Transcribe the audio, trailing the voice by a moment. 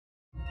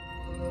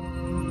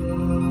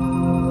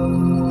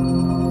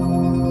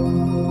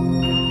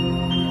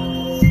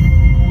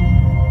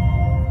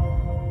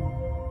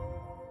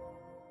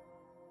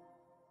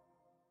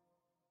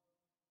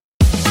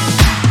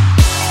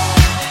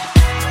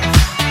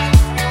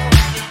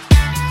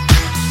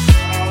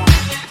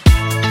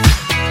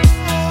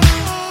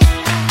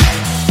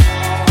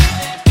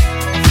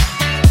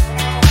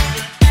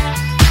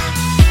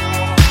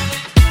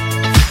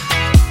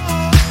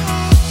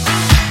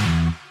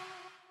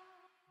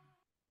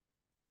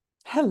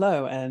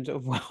Hello and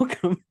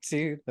welcome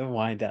to the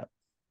Wind Up,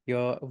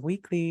 your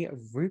weekly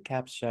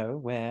recap show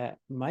where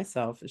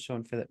myself,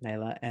 Sean Philip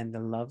Naylor, and the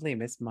lovely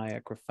Miss Maya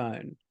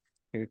Grafone,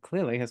 who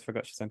clearly has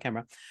forgot she's on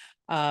camera,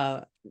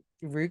 uh,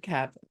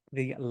 recap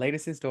the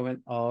latest installment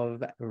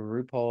of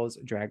RuPaul's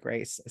Drag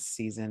Race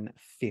season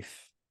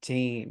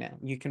 15.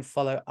 You can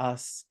follow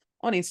us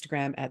on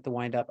Instagram at the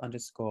wind up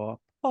underscore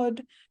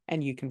pod,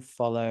 and you can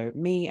follow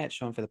me at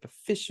Sean Philip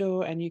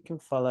Official, and you can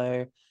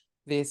follow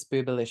this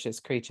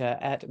boobalicious creature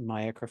at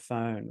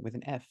microphone with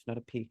an F, not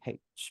a PH,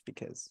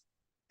 because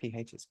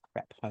PH is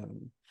crap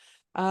home.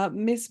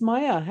 Miss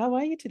Maya, how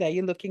are you today?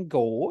 You're looking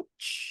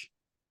gorge.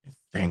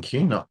 Thank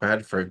you. Not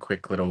bad for a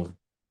quick little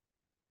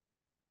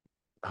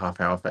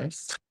half-hour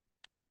face.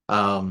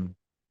 Um,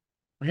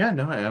 yeah,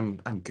 no,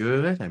 I'm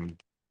good. I'm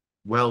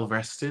well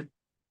rested.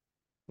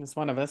 It's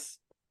one of us.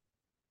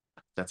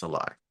 That's a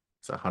lie.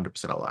 It's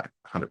 100% a lie.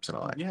 100% a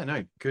lie. Yeah,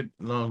 no, good,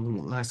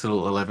 long, nice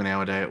little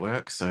 11-hour day at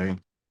work. So,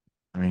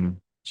 I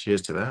mean,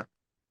 cheers to that.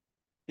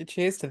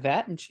 Cheers to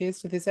that, and cheers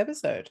to this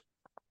episode.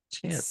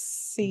 Cheers.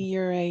 See,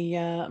 you're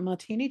a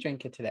martini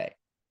drinker today.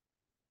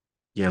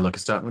 Yeah, look,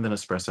 it's starting with an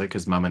espresso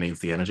because Mama needs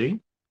the energy.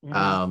 Mhm.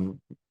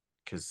 Um,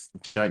 because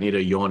don't need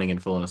her yawning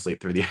and falling asleep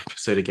through the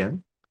episode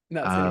again.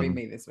 That's going to be Um,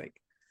 me this week.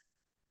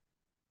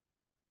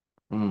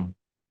 mm.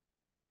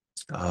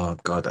 Oh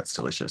God, that's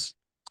delicious.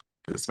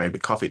 It's made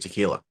with coffee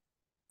tequila.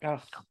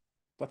 Oh,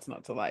 what's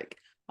not to like?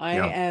 I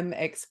Yeah. am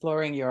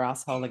exploring your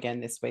asshole again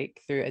this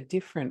week through a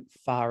different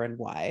far and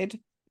wide.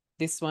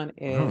 This one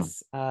Mm.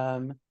 is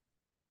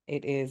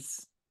it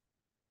is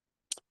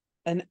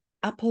an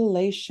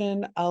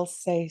Appellation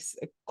Alsace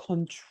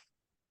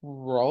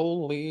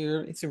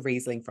Contrôleur. It's a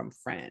Riesling from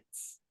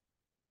France.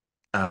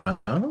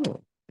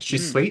 Oh,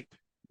 she's Mm, sweet.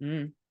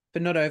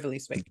 but not overly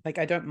sweet. Like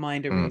I don't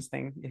mind a Mm.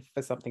 Riesling if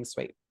for something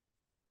sweet.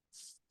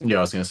 Yeah,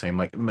 I was gonna say,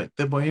 like,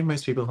 the way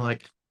most people are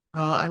like,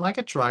 oh, I like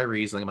a dry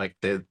Riesling. Like,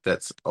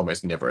 that's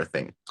almost never a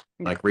thing.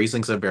 No, Like,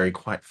 Rieslings are very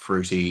quite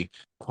fruity,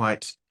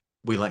 quite.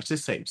 We like to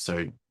say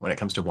so. When it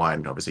comes to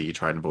wine, obviously, you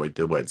try and avoid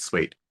the word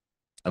sweet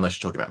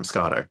unless you're talking about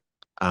Moscato.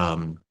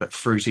 But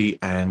fruity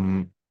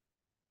and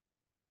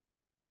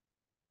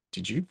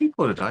did you beep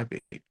or did I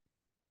beep?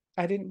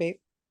 I didn't beep.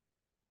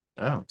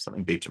 Oh,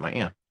 something beeped in my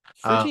ear.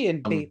 Fruity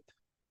and Um, beep.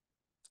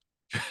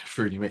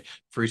 fruity,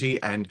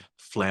 fruity and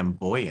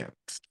flamboyant.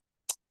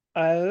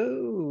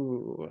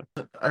 Oh,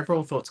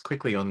 Overall thoughts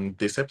quickly on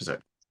this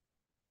episode.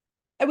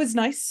 it was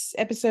nice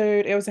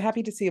episode. I was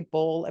happy to see a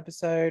ball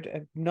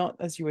episode. Not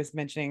as you was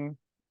mentioning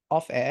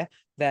off air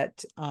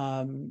that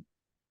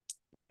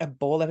a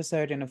ball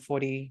episode in a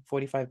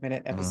 45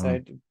 minute Mm,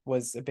 episode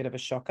was a bit of a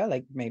shocker.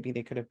 Like maybe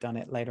they could have done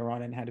it later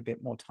on and had a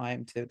bit more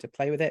time to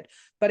play with it.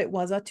 But it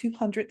was our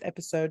 200th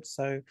episode.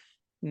 So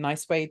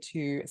nice way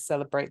to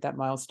celebrate that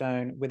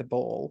milestone with a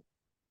ball.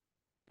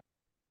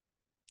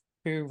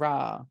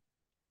 Hoorah.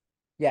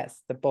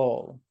 Yes, the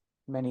ball.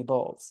 Many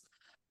balls.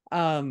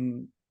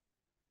 Um,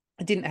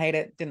 I didn't hate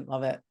it, didn't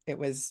love it. It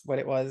was what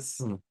it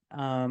was.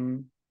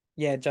 mm.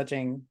 Yeah,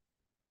 judging.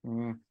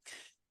 mm,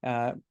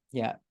 uh,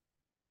 yeah.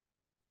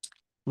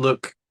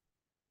 Look,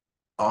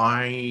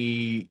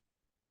 I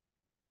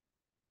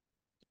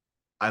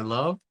I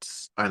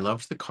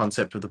loved the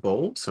concept of the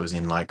ball. So as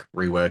in like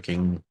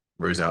reworking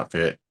Rue's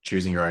outfit,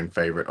 choosing your own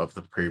favorite of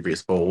the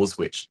previous balls,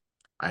 which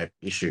I have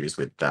issues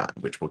with that,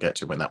 which we'll get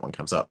to when that one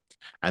comes up.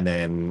 And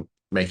then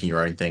making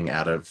your own thing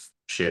out of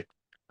shit.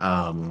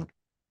 Um,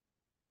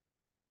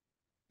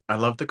 I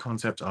love the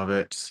concept of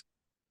it.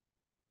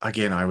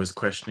 Again, I was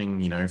questioning,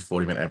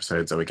 40-minute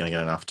episodes, are we going to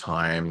get enough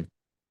time?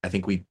 I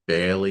think we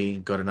barely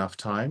got enough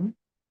time.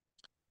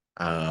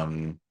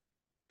 Um,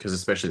 because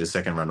especially the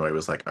second runway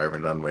was like over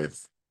and done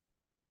with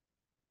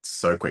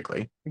so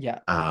quickly. Yeah.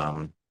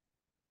 Um,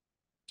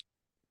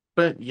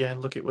 but yeah,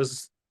 look,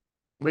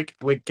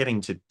 we're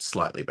getting to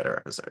slightly better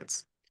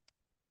episodes.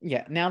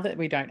 Yeah. Now that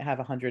we don't have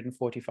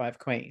 145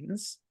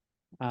 queens,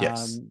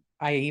 Yes.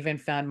 I even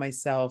found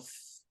myself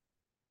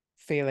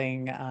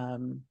feeling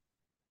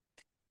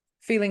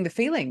feeling the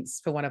feelings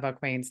for one of our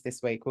queens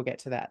this week. We'll get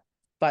to that.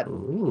 But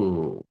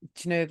Ooh,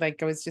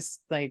 like I was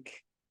just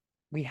like,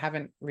 we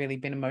haven't really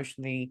been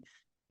emotionally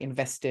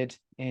invested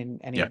in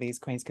any yeah, of these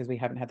queens because we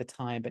haven't had the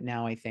time. But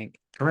now I think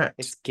correct.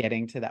 it's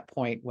getting to that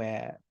point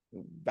where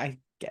I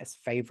guess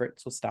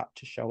favorites will start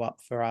to show up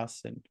for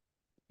us and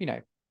you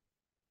know,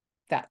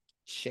 that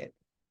shit.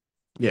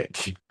 Yeah,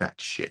 that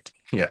shit.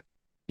 Yeah,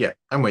 yeah,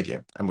 I'm with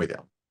you. I'm with you.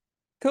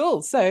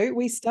 Cool. So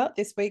we start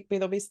this week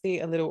with obviously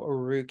a little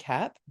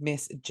recap.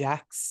 Miss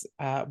Jax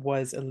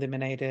was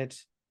eliminated.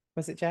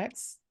 Was it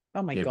Jax?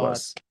 Oh my It God.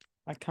 was.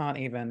 I can't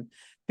even.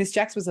 Miss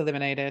Jax was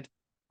eliminated.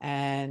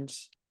 And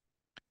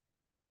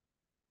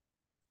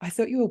I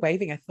thought you were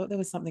waving. I thought there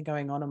was something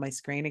going on my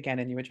screen again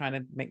and you were trying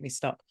to make me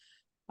stop.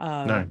 No.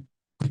 Um,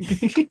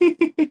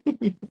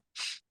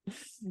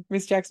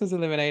 Miss Jax was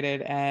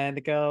eliminated and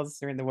the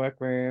girls are in the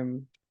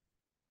workroom,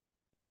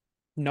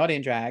 not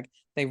in drag.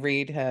 They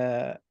read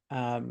her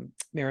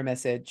mirror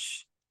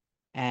message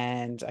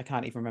and I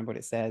can't even remember what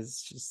it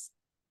says. Just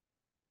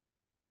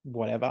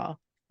whatever.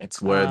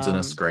 It's words on a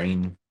Um,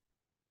 screen.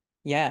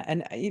 yeah,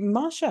 and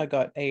Marsha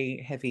got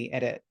a heavy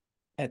edit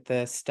at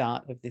the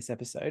start of this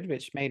episode,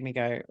 which made me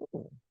go,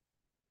 "Ooh,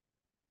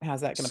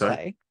 how's that going to So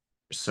play?"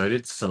 so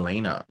did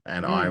Selena,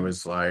 and I Mm,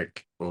 was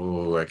like,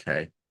 oh,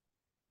 okay,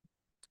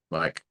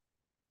 like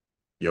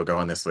you're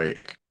going this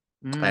week.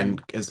 mm.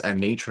 And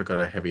Anitra got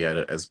a heavy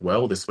edit as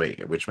well this week,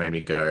 which made me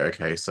go,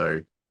 okay,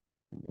 so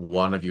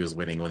one of you is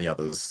winning when the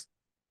other's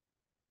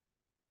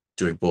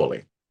doing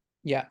poorly.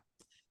 Yeah.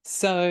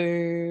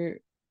 So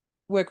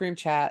workroom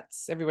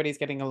chats, everybody's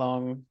getting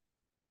along.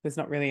 There's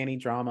not really any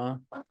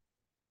drama.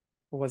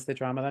 Or was there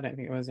drama? I don't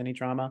think there was any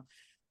drama.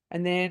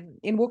 And then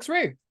in walks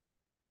Rue.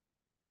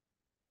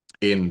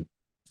 In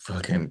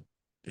fucking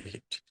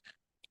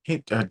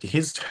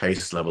his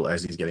taste level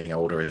as he's getting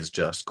older is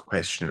just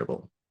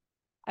questionable.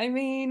 I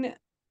mean,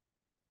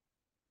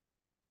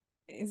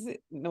 is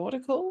it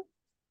nautical?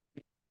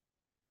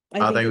 I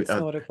Are think they it's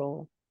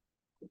nautical.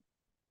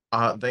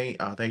 are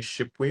they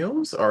ship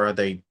wheels or are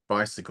they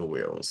bicycle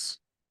wheels?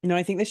 No,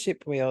 I think the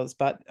ship wheels,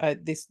 but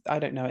this I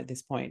don't know at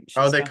this point.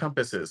 Oh, She's they're done.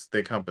 compasses.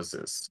 They're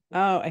compasses.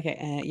 Oh,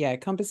 okay. Yeah,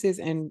 compasses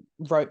and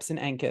ropes and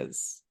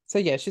anchors. So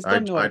yeah, she's gone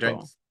I don't.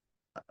 nautical.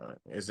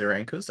 Is there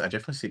anchors? I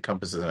definitely see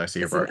compasses and I see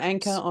There's an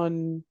anchor ropes.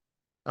 on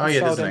Oh the yeah,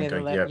 there's an shoulder near anchor.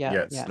 the left. Yeah, Yeah,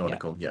 yeah, it's yeah, yeah.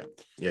 nautical. Yeah,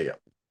 yeah, yeah.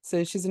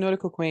 So she's a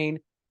nautical queen,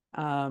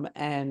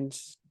 and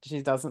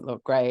she doesn't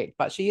look great,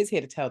 but she is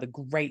here to tell the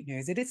great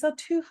news. It is our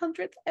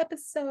 200th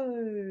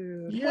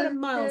episode. What a Yeah.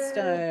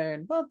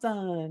 milestone. Well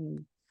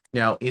done.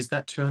 Now, is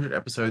that 200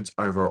 episodes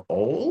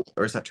overall,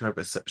 or is that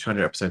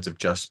 200 episodes of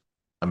just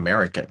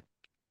American?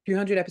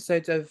 200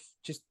 episodes of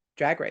just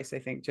Drag Race, I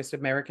think, just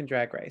American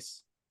Drag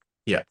Race.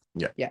 Yeah,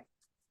 yeah, Yeah.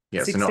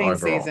 yeah. So not 16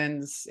 overall.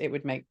 seasons, it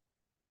would make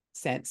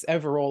sense.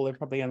 Overall, they're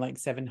probably on like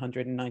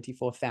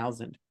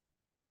 794,000.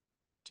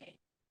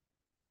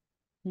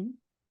 15.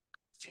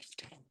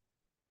 15,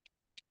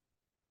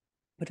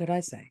 What did I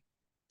say?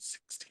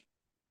 16.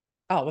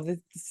 Oh, well,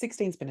 the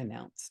 16's been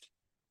announced.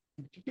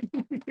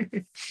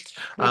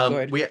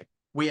 We're good.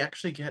 We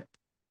actually get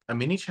a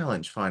mini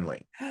challenge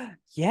finally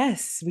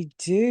Yes, we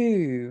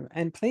do.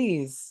 And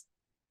please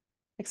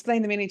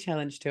explain the mini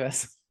challenge to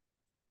us.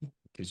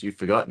 because you've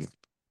forgotten.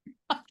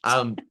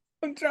 Um,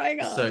 I'm trying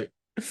hard. so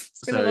It's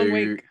been a long so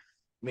week.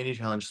 mini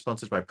challenge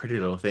sponsored by Pretty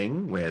Little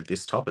Thing, where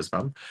this top is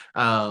from.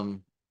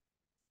 Um,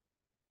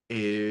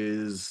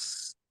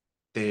 is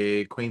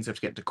the queens have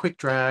to get to quick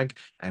drag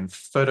and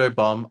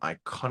photobomb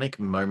iconic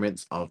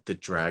moments of the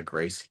drag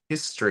race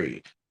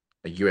history,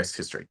 a US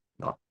history,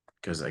 not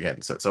because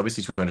again, so it's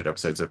obviously 200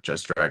 episodes of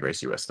just Drag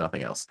Race US,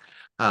 nothing else.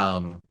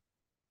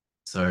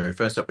 So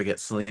first up, we get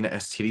Selena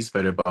Estidis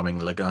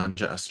photobombing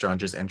Laganja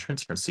Estrange's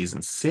entrance from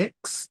season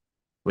 6.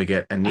 We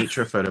get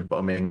Anitra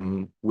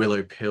photobombing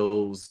Willow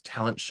Pill's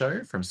talent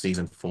show from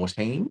season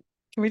 14.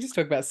 Can we just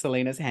talk about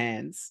Selena's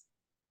hands?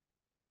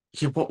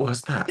 Yeah, what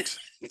was that?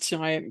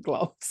 Giant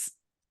gloves.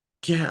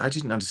 Yeah, I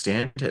didn't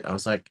understand it. I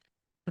was like,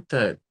 what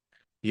the?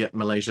 Yeah,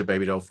 Malaysia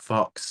Baby Doll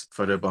Fox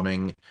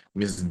photobombing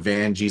Ms.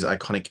 Vanjie's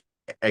iconic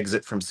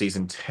exit from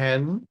season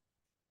 10.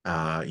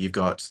 You've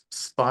got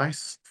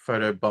Spice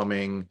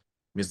photobombing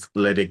Miss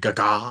Lady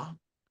Gaga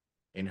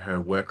in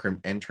her workroom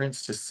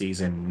entrance to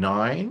season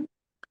 9.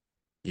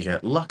 You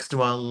get Lux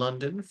Noir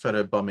London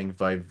photobombing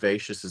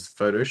Vivacious's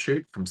photo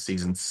shoot from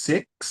season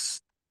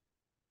 6.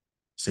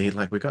 See,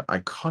 like we got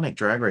iconic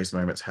drag race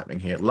moments happening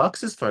here.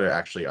 Lux's photo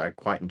actually I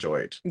quite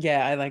enjoyed.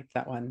 Yeah, I liked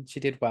that one. She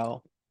did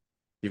well.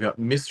 You've got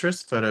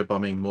Mistress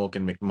photobombing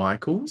Morgan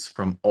McMichaels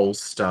from All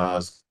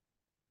Stars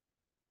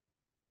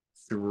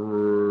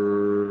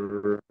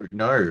through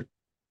no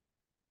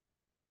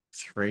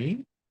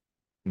 3?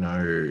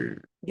 No. What?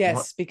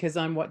 Yes, because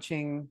I'm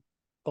watching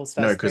All No,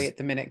 Stars 3 because at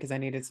the minute because I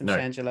needed some no,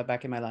 Shangela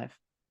back in my life.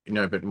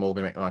 no, but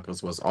Morgan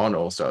McMichaels was on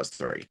All Stars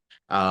 3.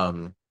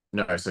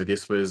 No, so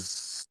this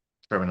was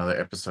from another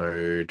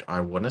episode.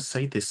 I want to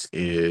say this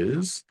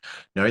is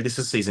no, this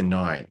is season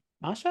 9.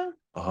 Marsha?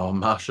 Oh,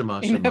 Marsha, In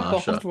Marsha, her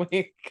bald Marsha.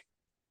 wig.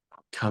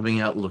 Coming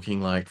out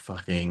looking like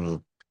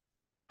fucking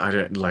I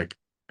don't like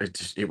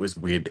it was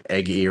weird.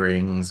 Egg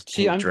earrings,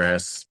 She pink I'm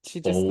dress, she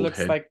just bald looks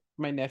head. like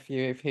my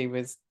nephew if he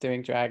was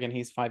doing drag and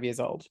he's 5 years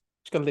old.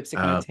 She's got lipstick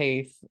on her Uh,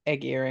 teeth,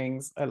 egg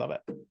earrings. I love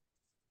it.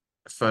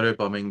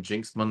 photobombing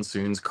Jinx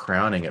Monsoon's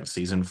crowning of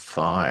season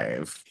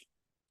 5.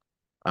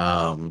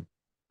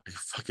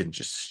 Fucking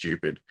just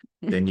stupid.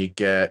 Then you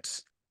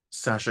get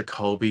Sasha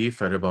Colby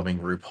photobombing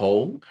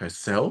RuPaul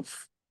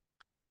herself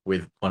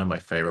with one of my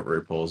favorite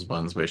RuPaul's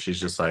ones where she's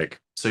just like,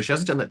 so she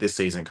hasn't done that this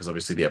season because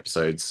obviously the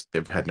episodes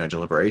they've had no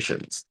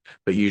deliberations,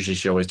 but usually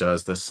she always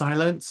does the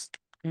silence,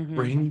 Mhm.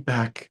 bring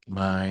back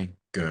my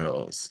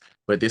girls.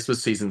 But this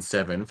was season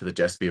 7 for the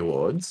Despy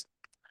Awards,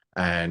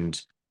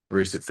 and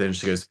Bruce sits there and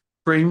she goes,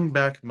 bring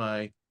back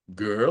my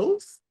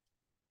girls,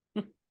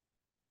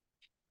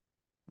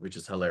 which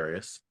is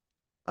hilarious.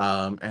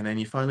 And then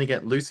you finally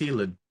get Lucy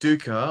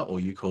LaDuca, or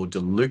you call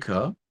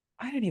DeLuca,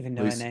 I don't even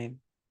know her Lucy, name.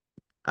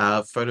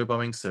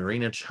 photobombing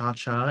Serena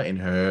Chacha in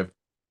her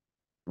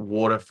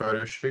water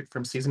photo shoot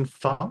from season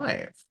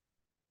 5.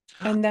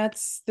 And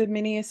that's the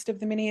miniest of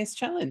the miniest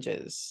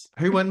challenges.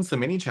 Who wins the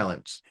mini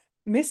challenge?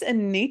 Miss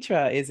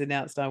Anitra is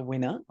announced our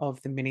winner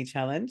of the mini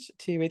challenge,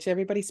 to which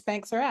everybody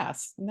spanks her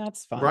ass. And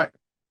that's fun. Right,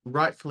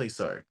 rightfully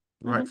so.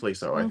 Mm-hmm, Rightfully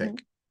so, I mm-hmm,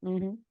 think.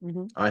 mm-hmm,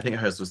 mm-hmm. I think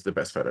hers was the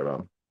best photo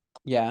bomb.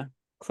 Yeah,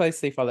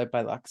 closely followed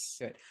by Lux.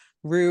 Good.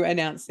 Rue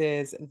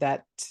announces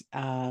that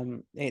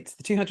it's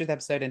the 200th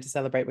episode, and to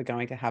celebrate, we're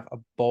going to have a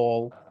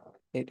ball.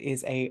 It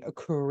is a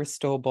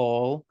crystal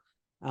ball.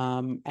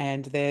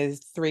 And there's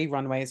 3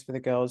 runways for the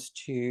girls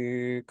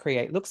to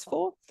create looks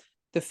for.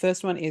 The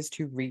first one is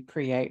to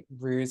recreate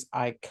Rue's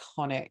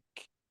iconic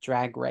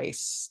drag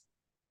race.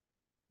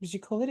 Would you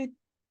call it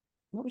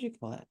what would you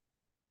call it?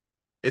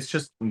 It's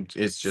just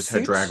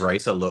her drag Suit?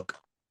 racer look.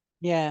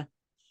 Yeah,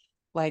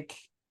 like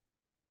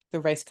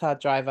the race car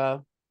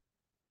driver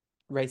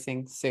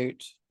racing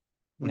suit.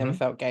 Never Hmm.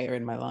 felt gayer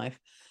in my life.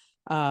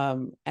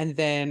 And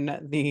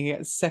then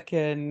the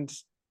second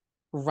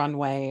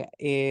runway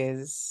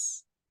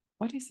is,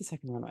 what is the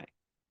second runway?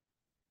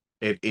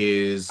 It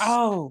is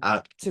Oh,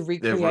 uh to the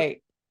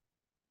recreate.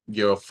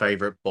 your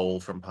favorite ball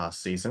from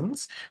past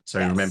seasons. So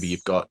remember, you've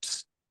Yes.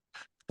 got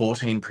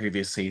 14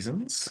 previous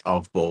seasons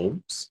of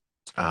balls.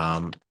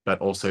 But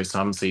also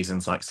some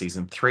seasons, like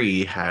season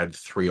 3, had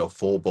 3 or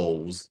 4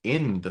 balls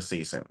in the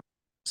season.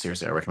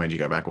 Seriously, I recommend you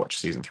go back and watch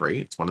season 3.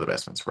 It's one of the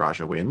best ones.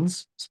 Raja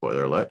wins.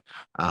 Spoiler alert.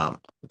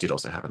 It did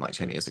also happen like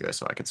 10 years ago,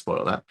 so I can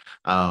spoil that.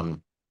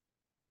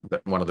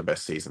 But one of the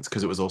best seasons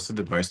because it was also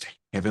the most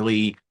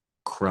heavily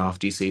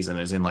crafty season,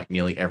 as in like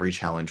nearly every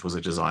challenge was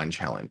a design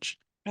challenge.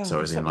 Oh,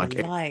 So as that's in what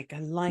we like like. I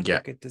like a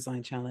yeah, good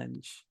design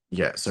challenge.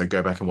 yeah. So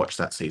go back and watch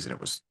that season. It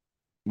was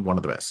one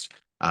of the best.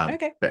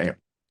 Okay. But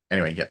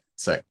anyway, yeah.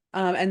 So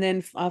And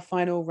then our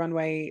final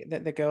runway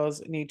that the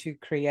girls need to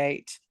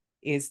create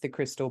is the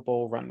crystal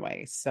ball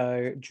runway.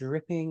 So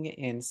dripping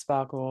in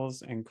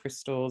sparkles and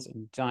crystals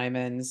and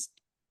diamonds.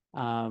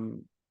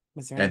 Um,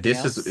 was there and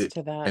anything this is else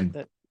to that?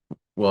 and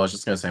well, I was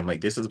just gonna say, I'm like,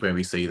 this is where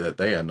we see that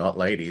they are not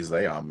ladies,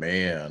 they are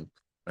men.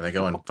 When they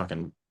go and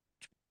fucking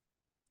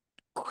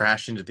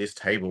crash into this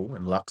table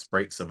and Lux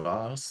breaks a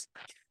vase.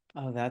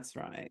 Oh, that's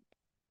right.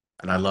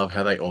 And I love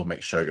how they all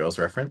make Showgirls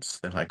reference.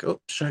 They're like,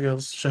 oh,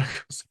 Showgirls,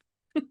 Showgirls.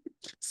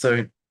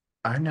 So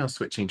I'm now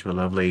switching to a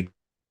lovely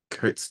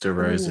Coats de Oh,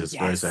 Roses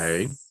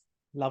rosé. yes.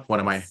 Love One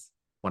of my this.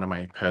 one of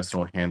my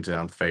personal hand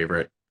down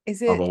favorite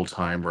Is of it? all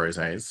time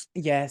rosés.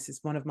 Yes, it's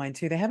one of mine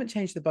too. They haven't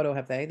changed the bottle,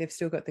 have they? They've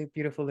still got the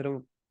beautiful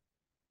little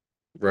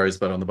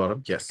Rosebud on the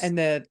bottom. Yes. and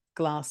the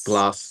glass.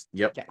 Glass.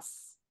 Yep.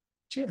 Yes.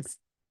 Cheers.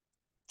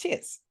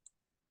 Cheers.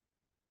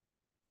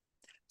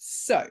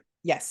 So,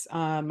 yes,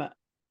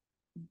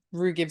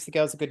 Rue gives the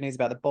girls the good news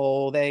about the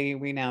ball.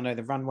 We now know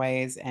the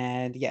runways,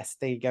 and yes,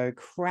 they go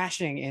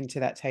crashing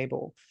into that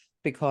table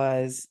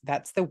because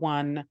that's the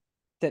one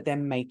that they're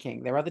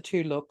making. Their other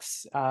 2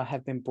 looks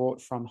have been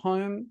brought from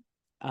home,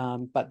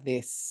 but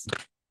this,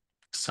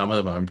 Some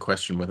of them I'm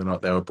questioning whether or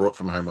not they were brought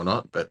from home or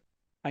not, but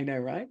I know,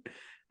 right?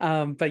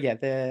 But yeah,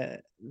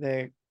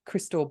 the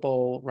crystal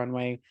ball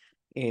runway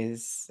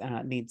is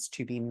needs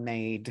to be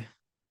made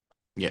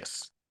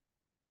yes.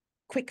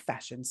 quick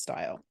fashion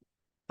style.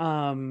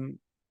 Um,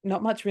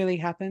 Not much really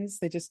happens.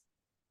 They just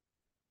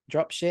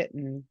drop shit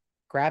and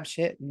grab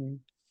shit, and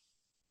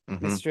Hmm.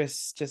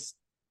 Mistress just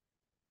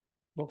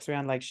walks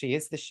around like she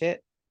is the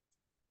shit.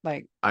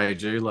 Like, I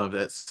do love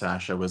that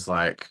Sasha was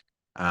like,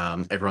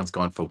 everyone's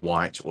gone for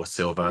white or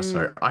silver,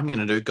 so mm, I'm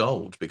gonna do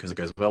gold because it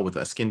goes well with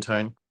their skin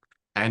tone.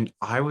 And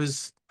I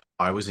was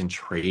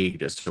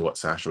intrigued as to what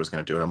Sasha was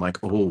gonna do. And I'm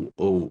like, oh,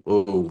 oh,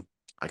 oh,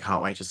 I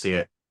can't wait to see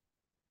it.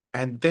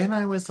 And then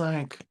I was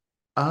like,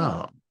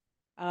 oh.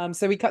 oh.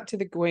 So we cut to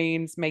the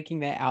queens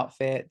making their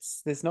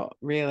outfits. There's not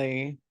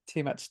really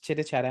too much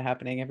chitter chatter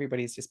happening.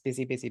 Everybody's just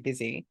busy, busy,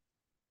 busy.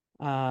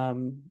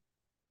 Um,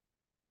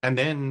 And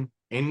then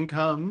in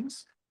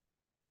comes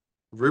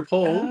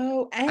RuPaul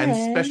oh, and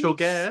special and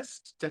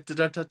guest. Da, da,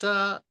 da, da,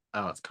 da.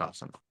 Oh, it's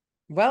Carson.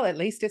 well, at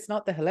least it's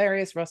not the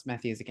hilarious Ross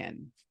Matthews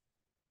again.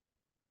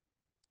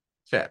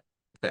 Fair,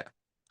 fair.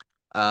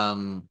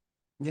 Um,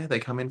 yeah, they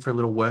come in for a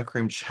little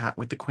workroom chat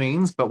with the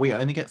queens, but we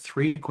only get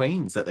 3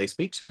 queens that they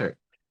speak to.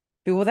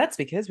 Well, that's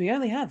because we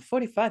only have a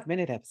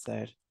 45-minute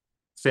episode.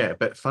 Fair,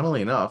 but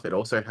funnily enough, it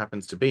also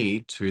happens to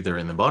be 2 that are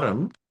in the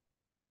bottom,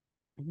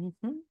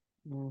 Mm-hmm.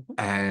 Mm-hmm.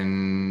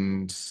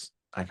 and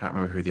I can't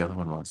remember who the other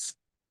one was.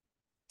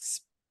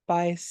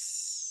 Spice,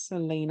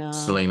 Selena,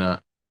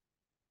 Selena.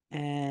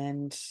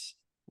 and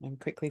I'm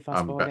quickly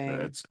fast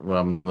forwarding.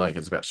 I'm like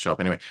it's about to show up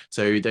anyway.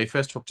 So they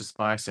first talk to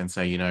Spice and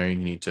say, you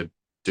need to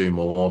do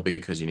more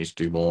because you need to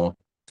do more.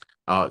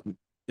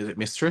 Is it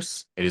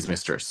Mistress? It is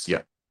Mistress.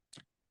 Yeah.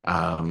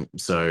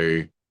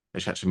 So they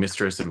chat to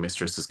Mistress, and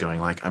Mistress is going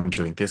like, I'm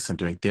doing this and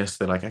doing this.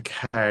 They're like,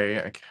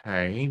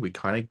 okay, we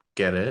kind of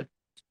get it.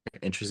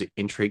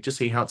 Intrigued to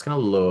see how it's gonna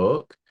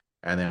look.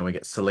 And then we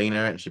get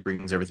Selena, and she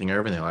brings everything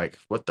over, and they're like,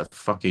 "What the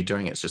fuck are you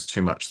doing? It's just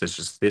too much. There's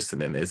just this,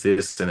 and then there's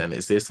this, and then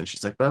there's this." And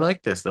she's like, "But I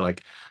like this." They're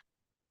like,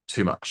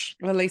 "Too much."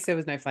 Well, at least there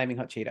was no flaming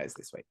hot Cheetos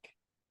this week.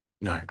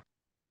 No,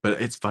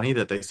 but it's funny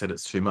that they said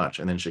it's too much,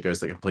 and then she goes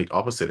the complete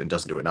opposite and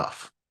doesn't do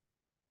enough.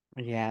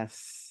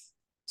 Yes.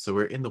 So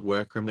we're in the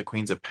workroom, the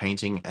queens are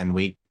painting, and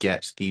we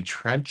get the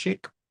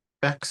tragic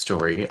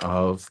backstory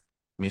of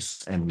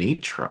Miss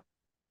Anitra.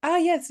 Ah,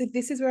 yeah. So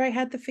this is where I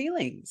had the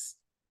feelings.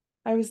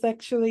 I was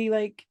actually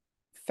like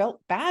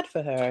felt bad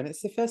for her, and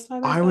it's the first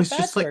time I I felt was bad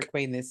just for a like,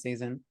 queen this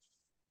season.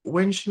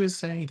 when she was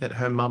saying that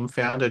her mum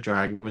found her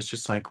drag, was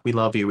just like, we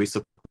love you, we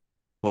support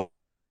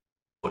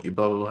you,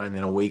 blah, blah, blah. And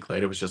then a week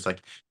later, it was just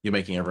like, you're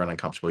making everyone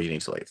uncomfortable, you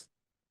need to leave.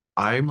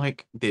 I'm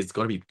like, there's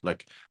got to be,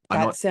 like, I'm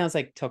That not, sounds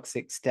like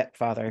toxic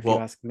stepfather, if you well,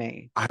 ask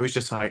me. I was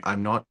just like,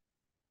 I'm not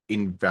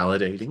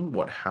invalidating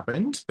what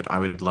happened, but I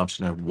would love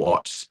to know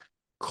what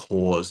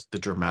caused the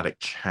dramatic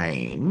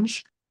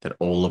change that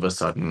all of a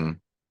sudden,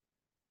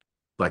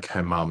 like,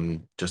 her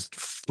mum just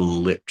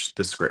flipped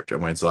the script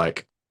and was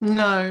like,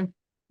 no,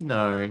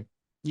 no,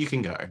 you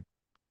can go.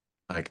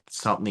 Like,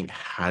 something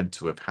had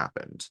to have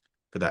happened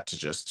for that to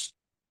just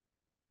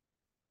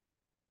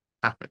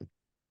happen.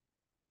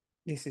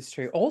 This is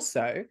true.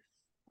 Also,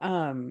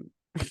 um,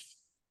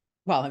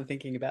 while I'm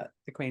thinking about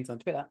the queens on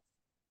Twitter,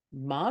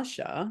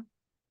 Marsha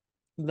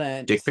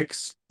learnt, Dick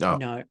pics? No.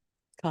 no,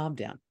 calm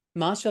down.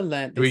 Marsha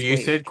learnt Well, this you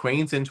said week.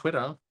 Queens in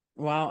Twitter.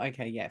 Well,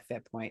 okay, yeah,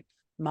 fair point.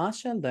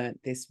 Marsha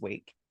learnt this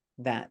week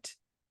that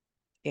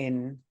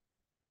in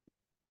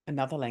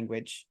another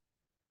language,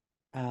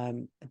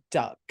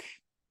 duck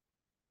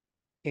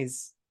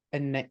is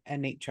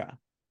anitra.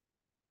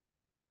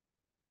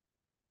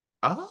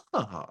 Ah.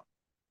 So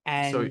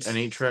And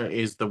Anitra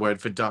is the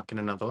word for duck in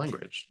another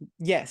language.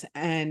 yes,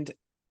 and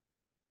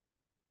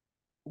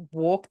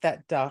walk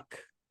that duck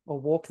or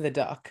walk the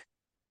duck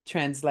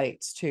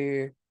translates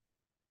to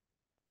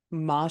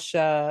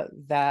Marsha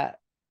that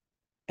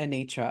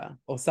Anitra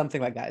or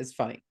something like that. Is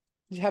funny.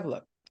 You have a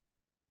look.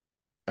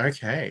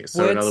 Okay. Words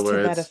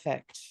to that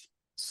effect.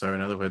 So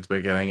in other words,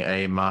 we're getting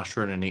a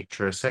Marsha and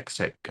Anitra sex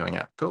tape going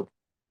out. Cool.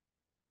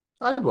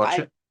 I'd watch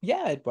I it.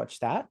 Yeah, I'd watch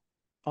that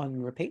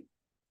on repeat.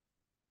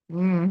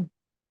 Mm,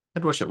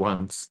 I'd watch it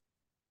once.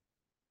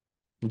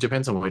 It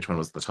depends on which one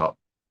was the top.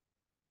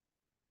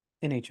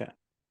 Anitra.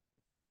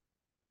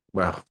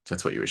 Well,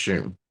 that's what you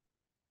assume.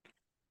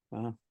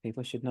 Well,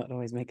 people should not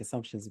always make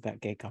assumptions about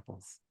gay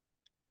couples.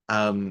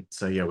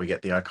 So yeah, we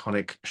get the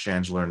iconic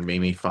Shangela and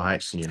Mimi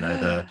fight. You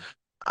know,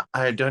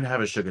 I don't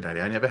have a sugar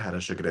daddy. I never had a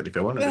sugar daddy. If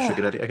I wanted a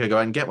sugar daddy, I could go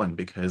out and get one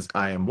because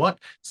I am what?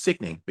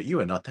 Sickening. But you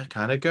are not that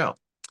kind of girl.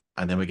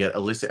 And then we get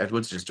Alyssa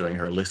Edwards just doing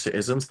her Alyssa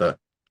isms, the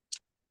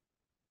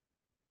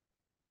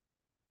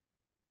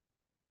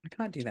I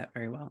can't do that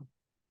very well.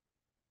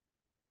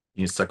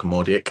 you suck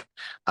more dick.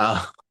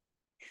 Uh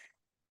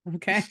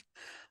Okay.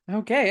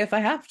 Okay, if I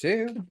have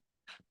to.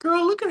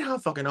 Girl, look at how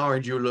fucking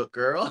orange you look,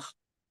 girl.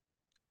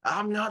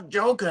 I'm not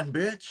joking,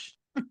 bitch.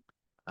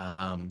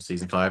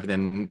 Season 5, and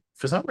then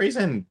for some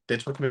reason they're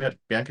talking about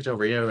Bianca Del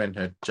Rio and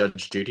her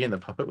Judge Judy and the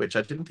puppet, which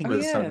I didn't think Oh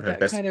was some yeah, of her that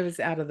best. kind of was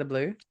out of the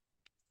blue.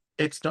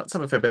 It's not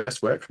some of her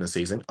best work from the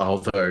season,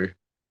 although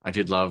I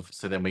did love.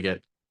 So then we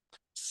get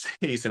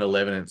season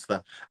 11, and it's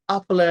the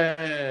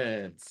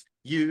Uplands.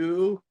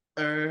 You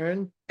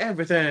earn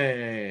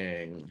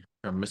everything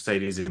from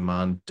Mercedes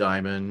Iman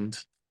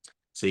Diamond.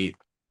 See,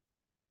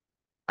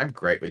 I'm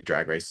great with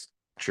Drag Race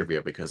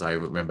trivia because I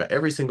remember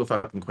every single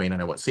fucking queen. I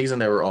know what season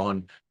they were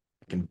on.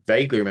 I can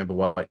vaguely remember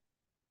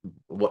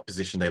what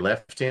position they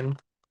left in.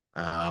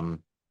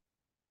 Um,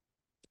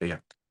 but yeah,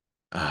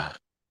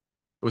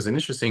 it was an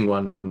interesting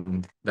one.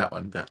 That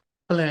one, that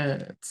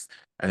let's,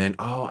 and then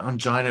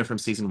Angina from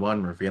season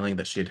 1 revealing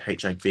that she had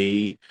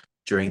HIV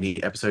during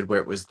the episode where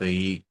it was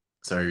the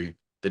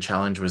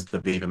challenge was the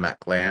Viva Mac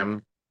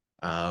Glam,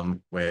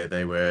 where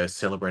they were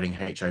celebrating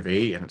HIV,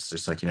 and it's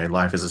just like,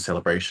 life is a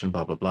celebration,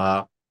 blah blah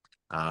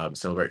blah.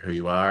 Celebrate who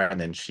you are, and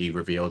then she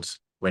revealed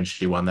when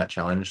she won that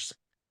challenge,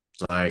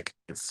 like,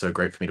 it's so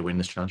great for me to win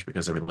this challenge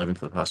because I've been living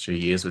for the past 2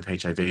 years with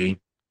HIV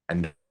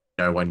and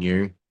no one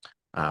knew.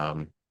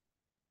 Um,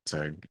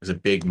 so it was a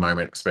big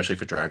moment, especially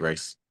for Drag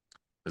Race,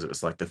 because it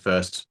was like the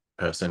first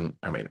person.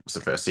 I mean, it was the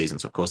first season,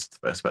 so of course it's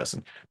the first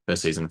person,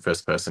 first season,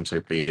 first person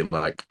to be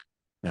like,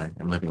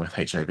 I'm living with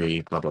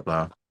HIV, blah blah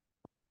blah.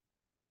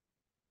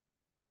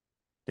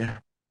 Yeah.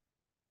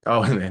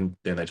 Oh, and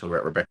then they talk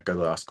about Rebecca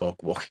Glasscock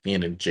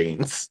walking in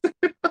jeans.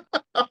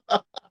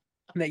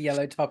 That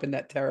yellow top and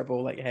that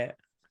terrible like hair.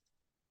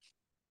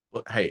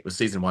 Well, hey, it was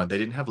season 1. They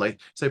didn't have like,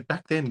 so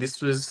back then this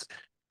was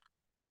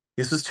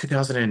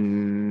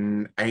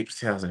 2008,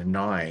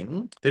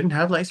 2009. They didn't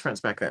have lace fronts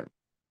back then. It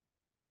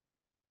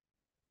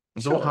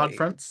was all hard Surely.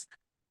 fronts.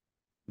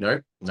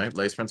 No, no,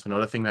 lace fronts were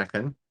not a thing back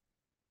then.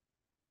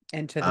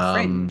 Enter the Um,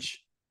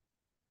 fringe.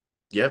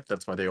 yep,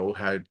 that's why they're all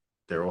hard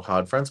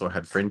fronts or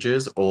had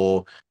fringes,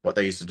 or what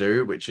they used to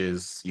do, which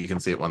is you can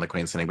see it when the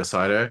Queen's standing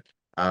beside her.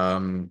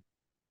 Um,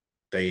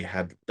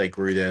 they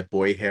grew their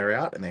boy hair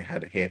out and they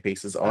had hair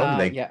pieces on.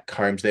 They Yeah.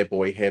 combed their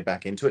boy hair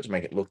back into it to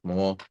make it look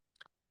more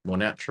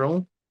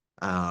natural.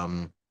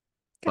 But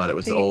it God,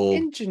 was the all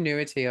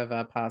ingenuity of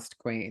our past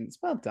queens.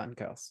 Well done,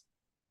 girls.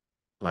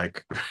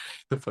 like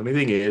the funny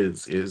thing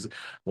is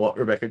what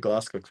Rebecca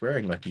Glasscock's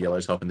wearing, like the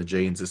yellow top and the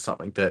jeans, is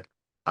something that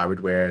I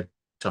would wear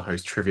to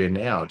host trivia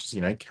now. Just,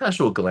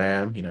 casual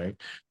glam,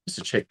 just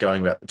a chick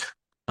going about the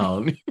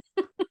town.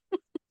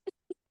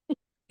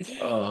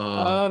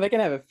 Oh, Oh, they're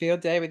gonna have a field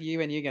day with you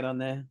when you get on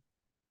there.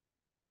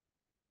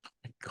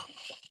 my God,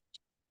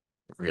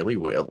 really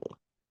will.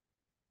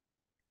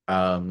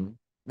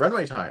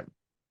 Runway time.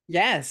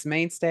 Yes,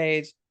 main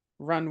stage,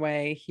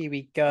 runway, here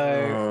we go.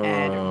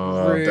 And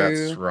Oh,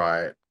 that's Rue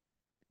right.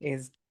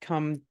 is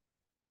come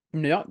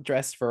not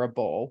dressed for a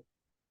ball.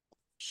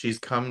 She's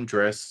come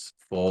dressed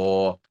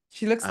for uh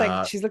She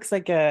looks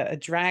like a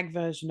drag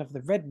version of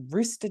the red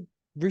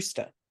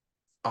rooster.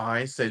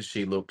 I said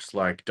she looks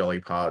like Dolly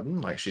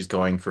Parton, like she's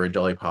going for a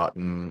Dolly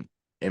Parton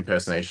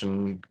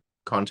impersonation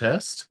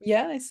contest.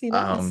 Yeah, I see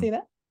that. I see Um,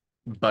 that.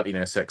 but in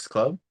a sex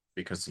club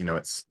because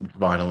it's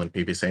vinyl and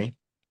PPC.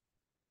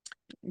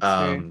 True.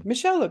 Um,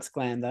 Michelle looks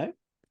glam though.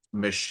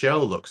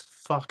 Michelle looks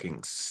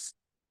fucking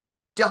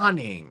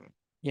stunning.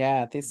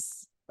 Yeah,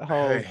 this Her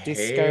whole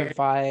disco hair,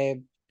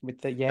 vibe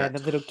with that the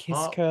little kiss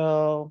top.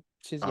 curl.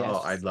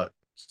 Oh, I She's love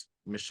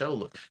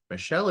Michelle.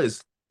 Michelle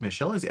is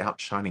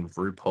outshining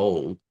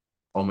RuPaul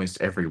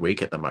almost every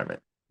week at the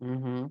moment.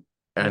 mm-hmm. You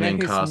And know then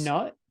who's Carson,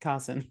 not?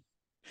 Carson.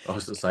 I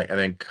was just like, and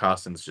then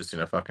Carson's just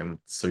in a fucking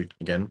suit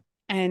again.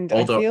 And I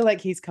Although, feel like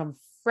he's come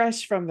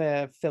fresh from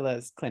the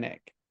fillers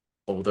clinic.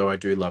 although I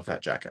do love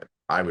that jacket,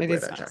 I would It wear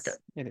is that jacket.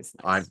 nice. It is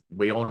I nice.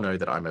 we all know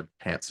that I'm a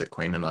pantsuit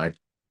queen, and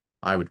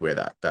I would wear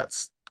that.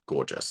 That's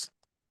gorgeous.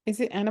 Is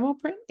it animal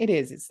print? It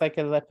is. It's like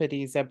a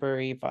leopardy, zebra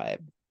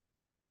vibe.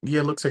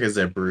 Yeah, it looks like a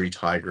zebra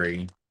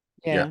tigery.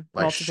 Yeah, Yeah,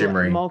 like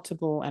shimmering.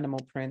 multiple animal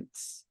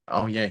prints.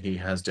 Oh yeah, he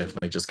has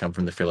definitely just come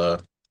from the filler.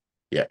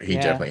 Yeah, he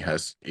Yeah, definitely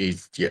has.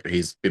 He's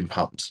been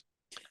pumped.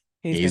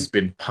 he's He's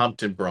been been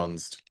pumped and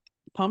bronzed.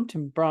 pumped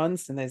and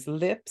bronzed, and there's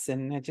lips,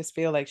 and I just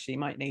feel like she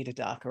might need a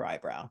darker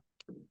eyebrow.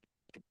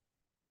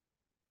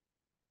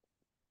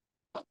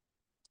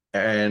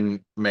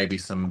 And maybe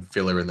some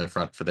filler in the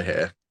front for the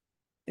hair.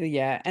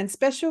 Yeah, and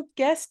special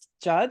guest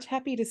judge.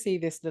 Happy to see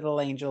this little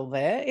angel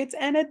there. It's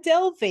Anna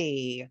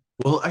Delvey,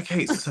 Well,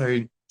 okay, so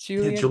yeah,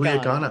 Julia Julia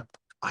Garner. Garner.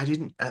 I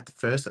didn't at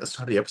the start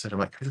of the episode. I'm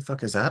like, who the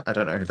fuck is that? I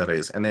don't know who that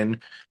is. And then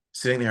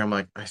sitting there, I'm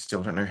like, I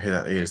still don't know who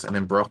that is. And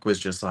then Brock was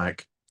just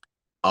like,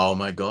 oh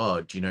my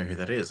God, do you know who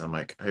that is? I'm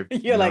like, I have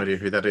You're no like, idea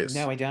who that is.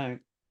 no, I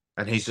don't.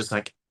 And he's just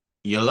like,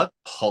 you look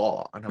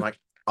poor. And I'm like,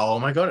 oh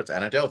my God, it's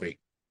Anna Delvey.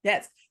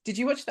 Yes. Did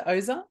you watch the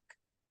Ozark?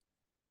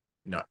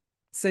 No.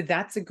 So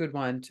that's a good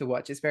one to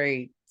watch. It's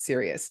very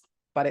serious,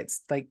 but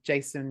it's like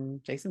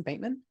Jason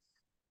Bateman,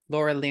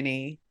 Laura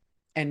Linney,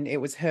 and it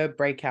was her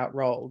breakout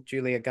role,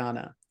 Julia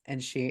Garner,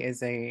 and she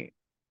is a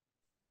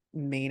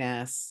mean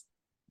ass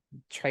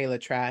trailer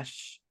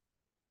trash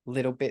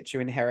little bitch who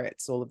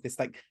inherits all of this,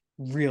 like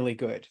really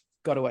good.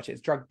 Got to watch it.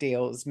 It's drug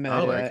deals, Oh,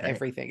 murder, okay.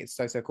 everything. It's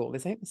so cool.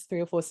 There's, I think it's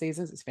 3 or 4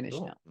 seasons. It's finished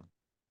Cool. now.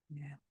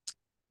 Yeah.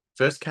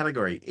 First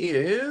category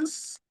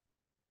is.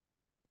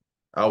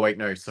 Oh, wait,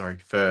 no, sorry.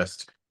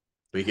 First,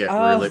 we get Rue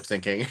Oh, lip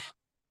syncing.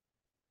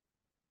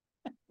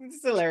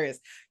 it's hilarious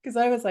because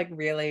I was like,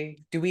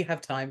 really? Do we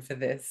have time for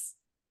this?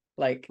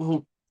 Like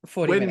Well,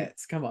 40 when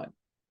minutes. Come on.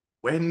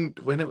 when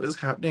it was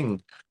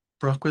happening,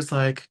 Brock was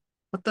like,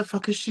 "What the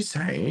fuck is she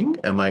saying?"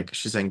 I'm like,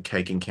 "She's saying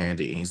cake and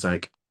candy." He's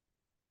like,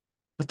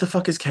 "What the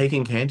fuck is cake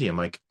and candy?" I'm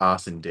like,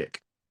 "Ass and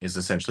dick." Is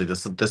essentially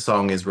the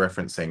song is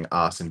referencing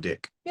ass and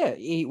dick, Yeah,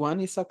 you eat one,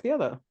 you suck the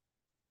other.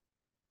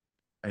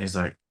 and he's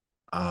like,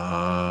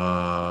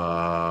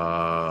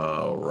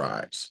 "Oh,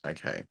 right,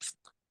 okay,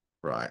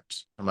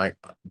 right." I'm like,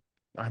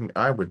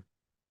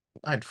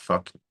 I'd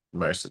fuck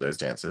most of those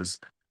dancers.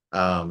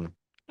 Um,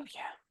 Oh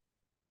yeah.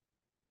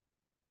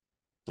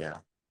 yeah.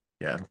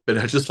 Yeah, but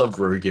I just love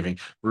Rue giving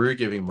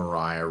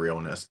Mariah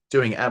realness,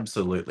 doing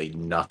absolutely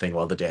nothing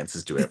while the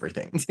dancers do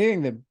everything.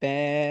 Doing the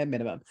bare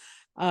minimum.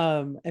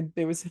 And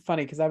it was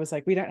funny because I was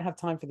like, we don't have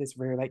time for this,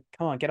 Rue. Like,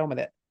 come on, get on with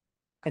it.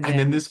 And And then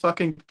then this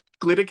fucking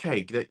glitter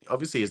cake that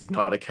obviously is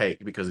not a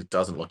cake because it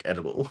doesn't look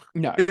edible.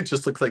 no, It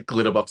just looks like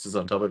glitter boxes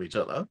on top of each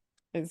other.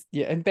 it's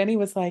yeah. And Benny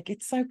was like,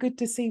 it's so good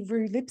to see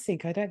Rue lip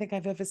sync. I don't think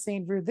I've ever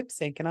seen Rue lip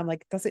sync. And I'm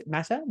like, does it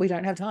matter? We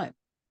don't have time.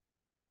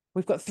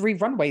 We've got 3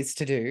 runways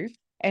to do,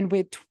 and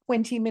we're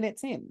 20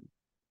 minutes in.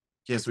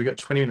 Yes, we got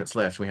 20 minutes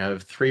left. We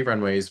have 3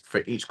 runways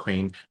for each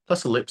queen,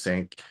 plus a lip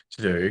sync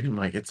to do. I'm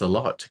like, it's a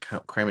lot to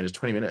cram into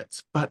 20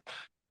 minutes. But at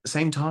the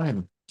same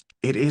time,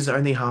 it is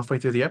only halfway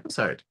through the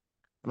episode.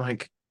 I'm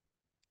like,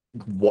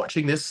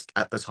 watching this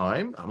at the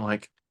time, I'm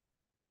like,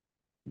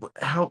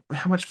 how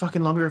much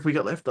fucking longer have we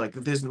got left? Like,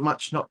 there's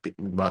much not be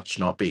There, must it's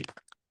not be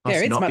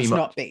much much.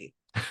 not be.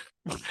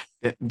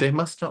 There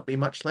must not be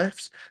much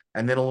left.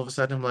 And then all of a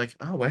sudden, I'm like,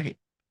 oh wait.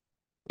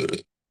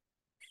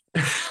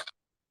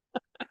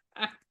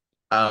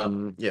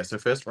 Yeah, so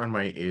first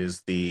runway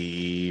is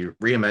the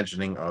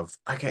reimagining of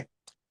okay.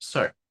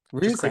 So just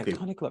Rue's quickly,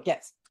 iconic look.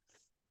 Yes.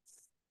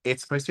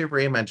 it's supposed to be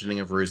a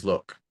reimagining of Rue's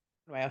look.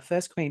 Anyway, our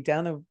first queen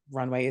down the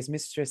runway is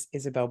Mistress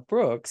Isabel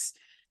Brooks,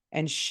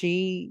 and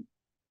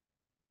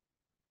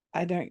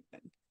I don't,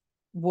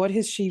 what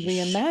has she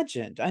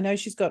reimagined? I know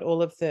she's got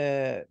all of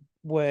the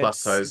Plus words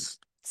size.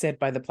 said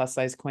by the plus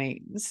size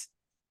queens.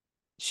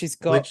 She's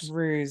got Lit-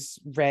 Rue's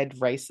red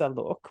racer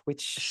look,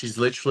 which she's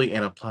literally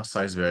in a plus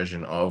size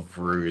version of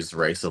Rue's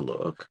racer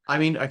look. I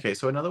mean, okay,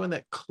 so another one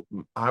that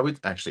I would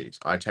actually,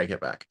 I take it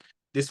back.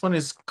 This one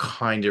is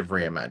kind of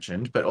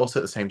reimagined, but also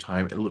at the same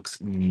time, it looks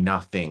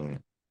nothing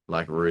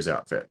like Rue's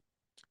outfit.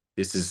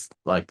 This is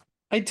like,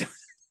 I do,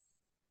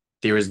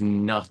 there is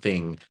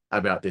nothing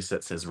about this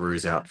that says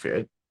Rue's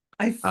outfit.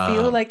 I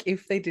feel Um, like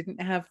if they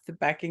didn't have the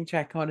backing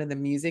track on and the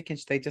music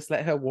and they just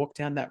let her walk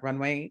down that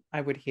runway,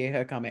 I would hear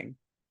her coming.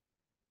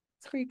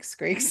 Squeak,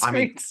 squeak, I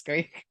mean, squeak,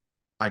 squeak.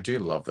 I do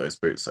love those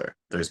boots though.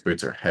 Those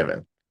boots are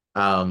heaven.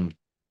 Um,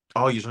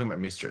 oh, you're talking about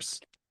Mistress.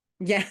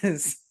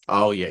 Yes.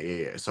 Oh yeah,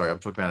 yeah, yeah. Sorry, I'm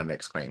talking about a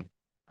next queen.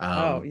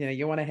 Oh, Um,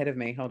 you're one ahead of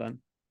me. Hold on.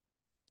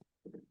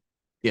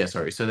 yeah,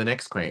 sorry. So the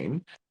next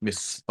queen, Miss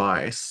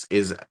Spice,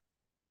 is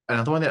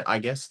another one that I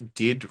guess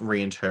did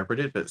reinterpret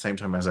it, but at the same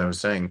time, as I was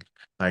saying,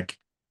 like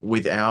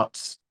without,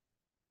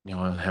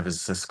 I have a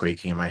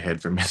squeaking in my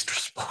head from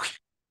Mistress Boy.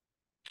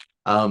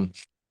 Um,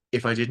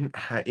 if I didn't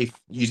have, if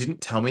you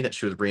didn't tell me that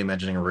she was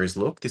reimagining a Rue's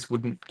look, this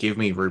wouldn't give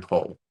me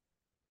RuPaul.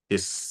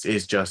 This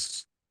is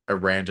just a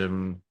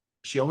random.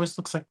 She almost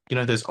looks like,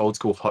 those old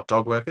school hot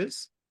dog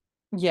workers.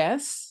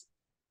 Yes.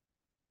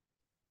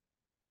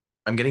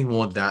 I'm getting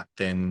more of that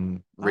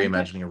than I'm get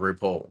reimagining a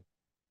RuPaul.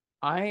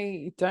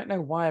 I don't know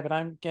why, but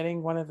I'm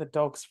getting one of the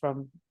dogs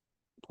from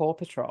Paw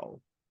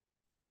Patrol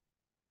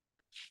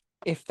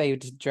if they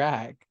did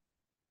drag.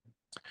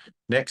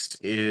 Next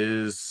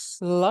is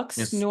Lux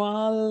Miss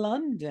Noir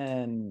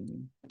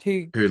London,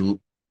 who, who.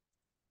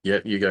 Yeah,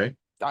 you go.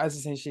 I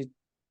was saying, she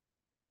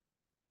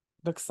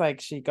looks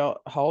like she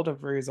got hold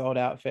of Rue's old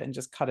outfit and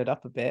just cut it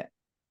up a bit.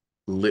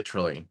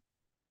 Literally.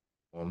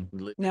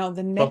 Now,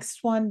 the Well,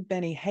 next one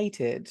Benny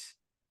hated.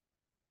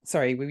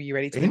 Sorry, were you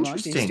ready to move on? Do you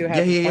still interesting. Yeah,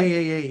 have a yeah, yeah, point? yeah,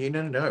 yeah, yeah.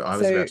 No, no, no. I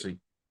was So about to.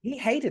 he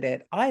hated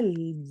it. I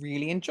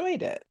really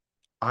enjoyed it.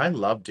 I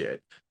loved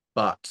it,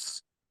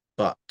 but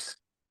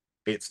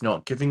it's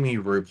not giving me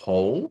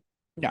RuPaul.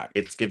 No.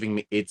 It's giving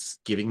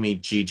me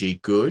Gigi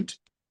Good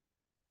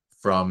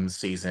from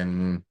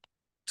season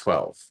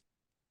 12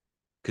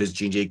 because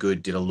Gigi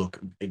Good did a look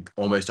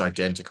almost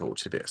identical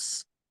to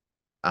this.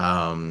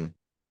 Um,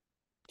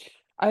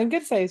 I'm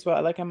gonna say as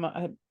well, like I'm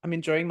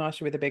enjoying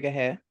Marsha with a bigger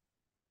hair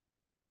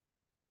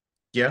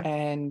yeah.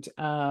 and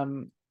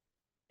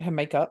her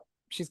makeup.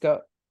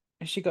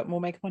 Has she got more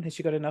makeup on? Has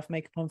she got enough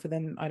makeup on for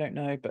them? I don't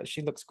know, but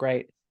she looks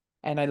great.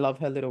 And I love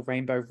her little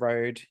Rainbow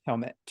Road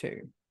helmet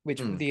too, which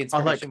Mm. the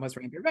inspiration was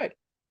Rainbow Road.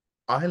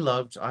 I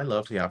loved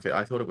the outfit.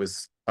 I thought it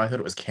was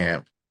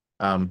camp.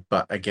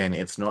 But again,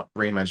 it's not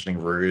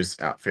reimagining Rue's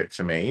outfit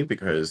for me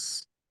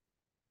because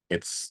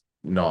it's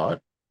not.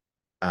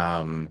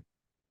 Um,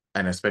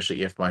 and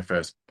especially if my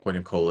first point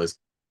of call is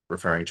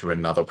referring to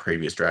another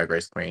previous Drag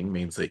Race queen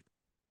means that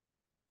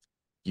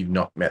you've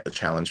not met the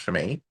challenge for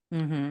me.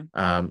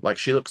 Mm-hmm. Like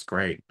she looks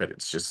great, but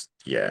it's just,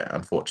 yeah,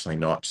 unfortunately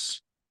not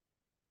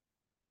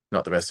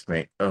the best for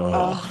me.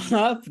 Oh,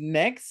 Up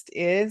next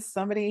is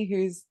somebody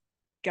who's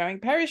going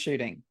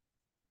parachuting.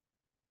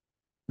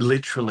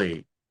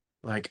 literally.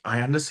 Like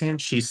I understand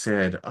she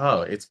said,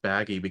 "Oh, it's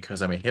baggy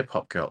because I'm a hip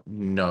hop girl."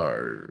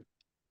 No,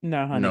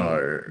 No, honey.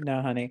 no.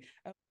 No, honey.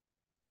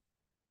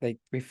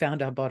 We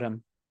found our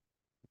bottom.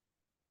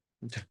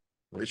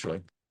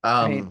 Literally.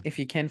 I mean, Um, if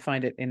you can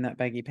find it in that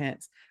baggy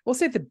pants.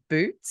 Also, the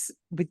boots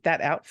with that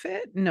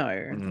outfit, no.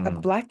 A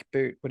mm, black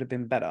boot would have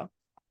been better.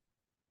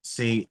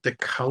 see, the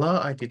color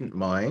I didn't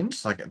mind.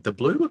 Like the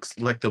blue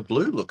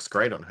looks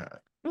great on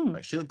her. Mm,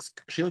 Like she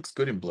looks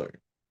good in blue.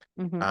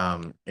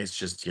 hmm. It's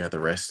just the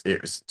rest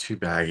it was too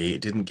baggy.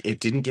 It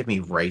didn't give me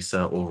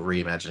racer or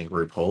reimagining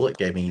RuPaul. It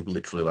gave me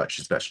literally like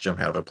she's about to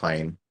jump out of a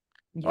plane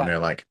on Yeah. her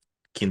like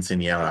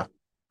quinceañera.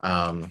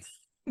 Um,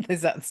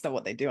 That's not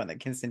what they do on the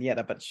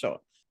quinceanera, but sure.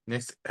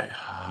 next,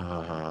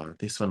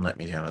 this one let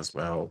me down as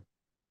well.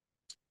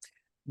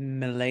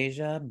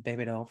 Malaysia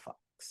Baby Doll Fox.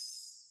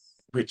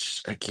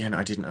 Which again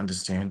I didn't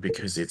understand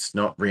because it's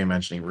not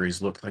reimagining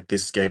Rue's look. Like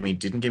this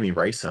didn't give me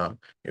racer.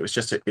 It was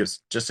just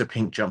a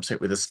pink jumpsuit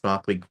with a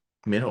sparkly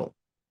middle.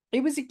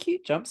 It was a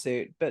cute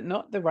jumpsuit, but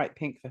not the right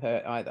pink for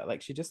her either.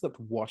 Like she just looked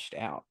washed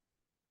out.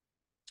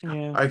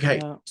 Yeah, Okay,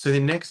 no. so the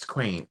next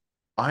queen,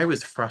 I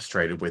was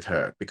frustrated with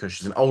her because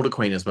she's an older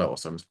queen as well.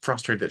 So I'm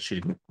frustrated that she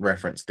didn't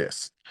reference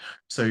this.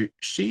 So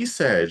she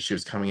said she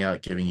was coming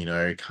out giving,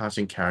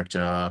 cartoon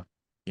character,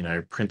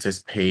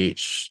 Princess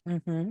Peach,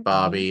 Mm-hmm, mm-hmm.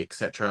 Barbie,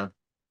 etc.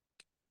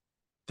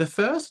 The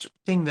first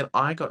thing that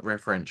I got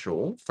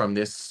referential from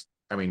this,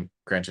 I mean,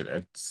 granted,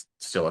 it's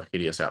still a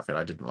hideous outfit.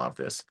 I didn't love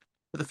this.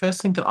 But the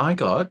first thing that I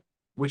got,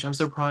 which I'm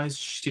surprised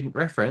she didn't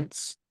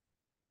reference,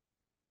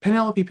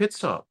 Penelope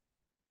Pitstop.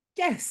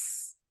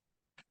 Yes.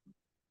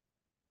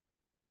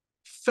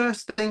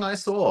 First thing I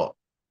saw,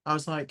 I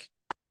was like,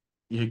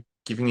 "You're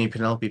giving me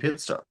Penelope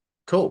Pitstop.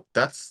 Cool.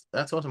 That's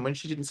awesome." When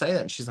she didn't say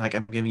that, she's like,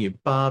 "I'm giving you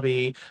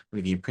Barbie. I'm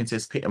giving you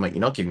Princess Peach." I'm like,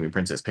 "You're not giving me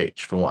Princess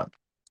Peach for one.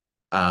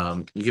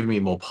 You're giving me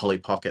more Polly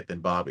Pocket than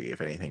Barbie,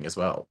 if anything, as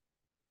well."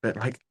 But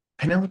like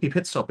Penelope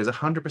Pitstop is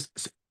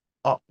 100%.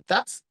 Oh,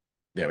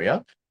 there we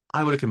are.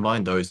 I would have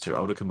combined those two. I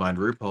would have combined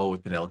RuPaul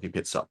with Penelope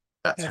Pitstop.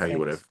 That's how you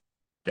would have. Perfect.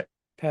 Yeah.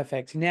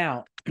 Perfect.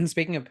 Now,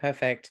 speaking of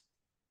perfect,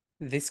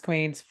 this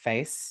queen's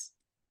face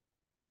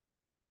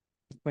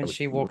when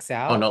she walks Oh,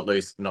 out. not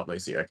Lucy. Not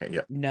Lucy. Okay.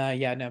 Yeah. No,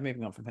 yeah, no,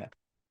 moving on from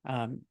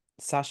her.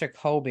 Sasha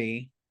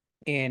Colby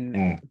in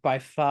Mm, by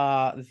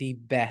far the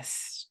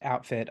best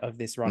outfit of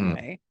this mm,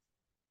 runway, mm.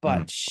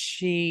 but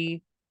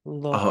she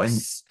Oh, and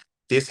looks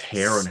this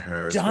hair on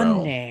her as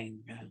well.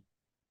 stunning.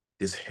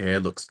 This hair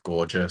looks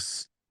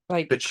gorgeous.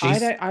 Like But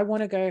she's I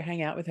want to go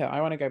hang out with her. I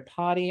want to go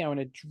party. I want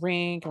to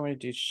drink. I want to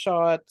do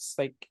shots.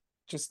 Like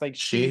just like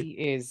she she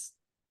is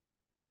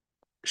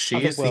she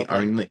is the otherworldly.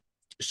 only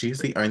she's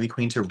the only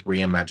queen to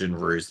reimagine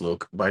Rue's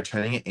look by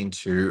turning it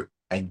into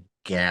a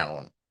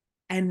gown.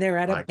 And they're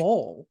at a Like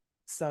ball.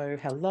 So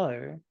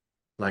hello.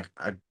 like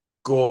a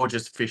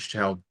gorgeous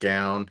fishtail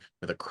gown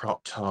with a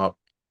crop top.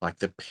 Like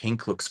the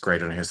pink looks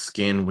great on her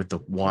skin with the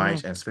white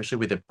Mm. and especially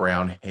with the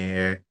brown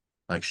hair.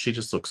 Like she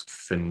just looks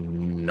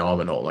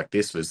phenomenal. Like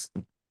this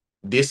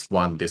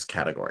won this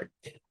category,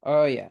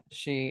 Oh yeah,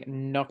 she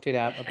knocked it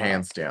out of the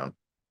hands park. down. Um,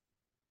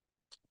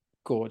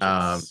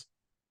 Gorgeous.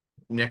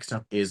 next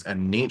up is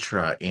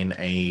Anitra in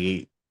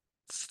a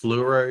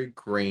fluoro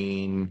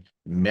green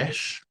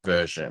mesh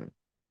version,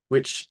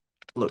 which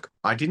look,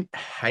 I didn't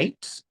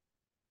hate.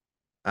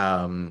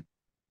 Um,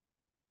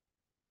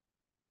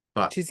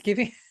 but She's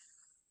giving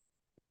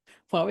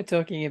while we're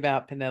talking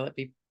about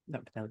Penelope,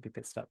 not Penelope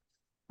Pitstop,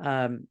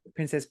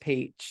 Princess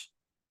Peach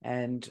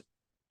and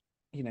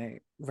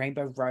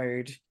Rainbow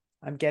Road.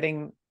 I'm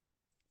getting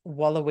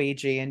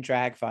Waluigi and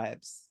drag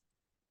vibes.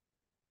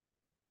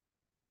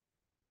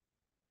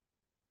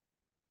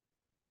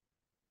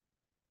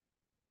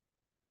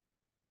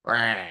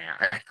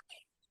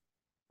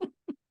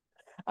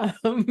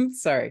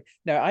 Sorry.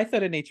 No, I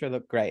thought Anitra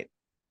looked great.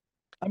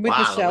 I'm with wow,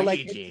 Michelle, like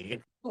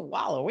Luigi. oh,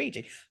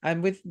 Waluigi.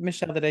 I'm with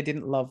Michelle that I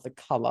didn't love the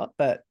color,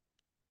 but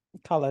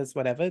colors,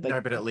 whatever.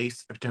 Like, But at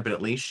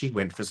least she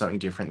went for something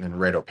different than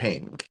red or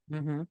pink.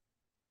 mhm.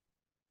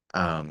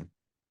 Um,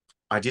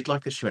 I did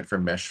like that she went for a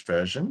mesh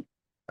version.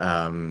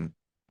 Um,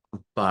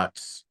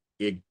 but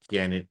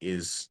again, it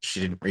is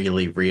she didn't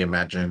really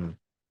reimagine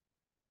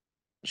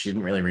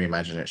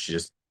it. She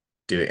just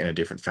did it in a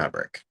different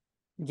fabric.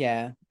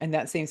 Yeah, and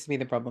that seems to be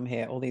the problem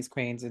here. All these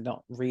queens are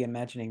not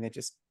reimagining; they're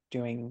just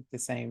doing the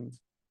same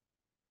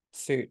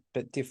suit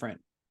but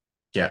different.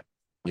 Yeah,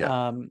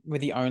 yeah,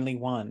 With the only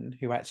one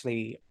who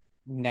actually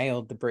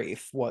nailed the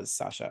brief was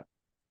Sasha.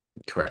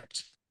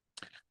 correct.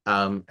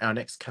 Our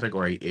next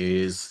category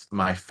is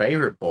my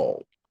favorite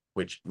ball,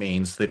 which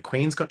means the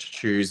queens got to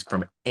choose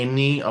from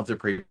any of the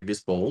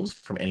previous balls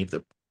from any of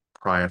the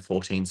prior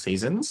 14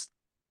 seasons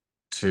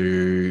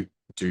to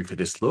do for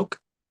this look.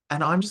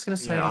 And I'm just going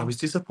to say, I Yeah, was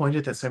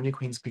disappointed that so many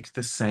queens picked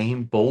the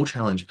same ball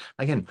challenge.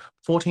 Again,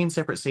 14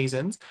 separate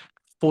seasons,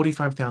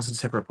 45,000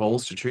 separate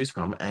balls to choose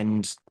from,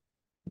 and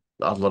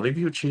a lot of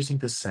you are choosing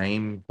the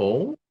same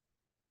ball,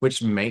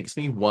 which makes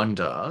me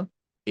wonder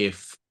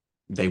if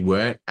they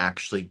weren't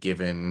actually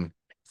given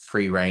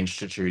free range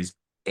to choose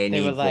they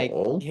any were like,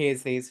 ball.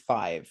 "Here's these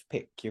five.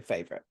 Pick your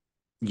favorite."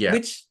 Yeah,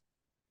 Which,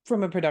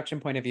 from a production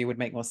point of view, would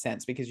make more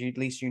sense because you at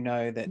least you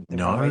know that the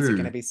runways are going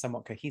to no, be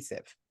somewhat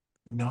cohesive.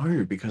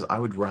 no, because I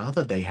would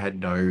rather they had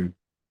no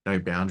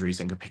boundaries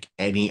and could pick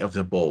any of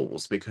the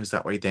balls because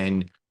that way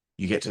then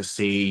you get to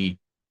see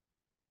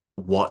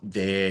what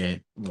their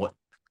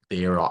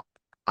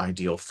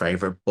ideal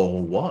favorite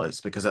ball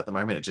was. Because at the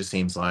moment it just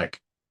seems like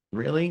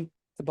really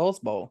The balls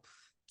bowl.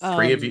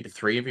 three of you Um,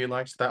 three of you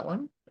liked that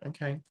one.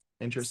 Okay,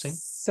 interesting.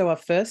 so our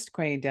first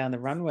queen down the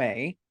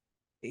runway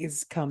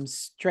is comes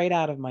straight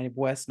out of my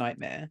worst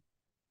nightmare.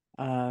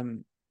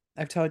 Um,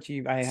 I've told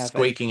you I have a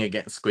Squeaking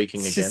again.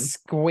 just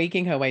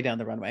squeaking her way down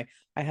the runway.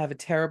 I have a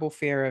terrible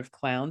fear of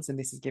clowns, and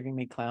this is giving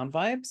me clown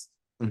vibes.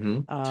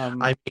 Hmm.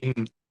 Um, I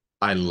mean,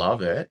 I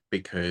love it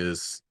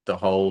because the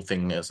whole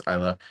thing is I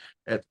love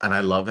it, and I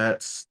love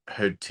that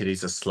her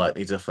titties are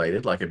slightly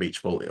deflated, like a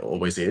beach ball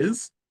always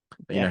is.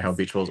 You know how yes.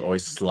 beach balls are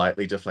always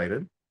slightly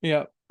deflated.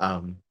 Yeah.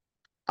 Um,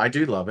 I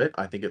do love it.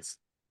 I think it's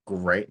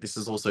great. This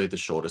is also the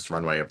shortest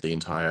runway of the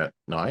entire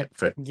night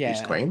for each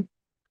Yeah. queen.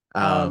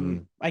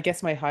 Um, I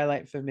guess my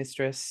highlight for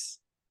Mistress.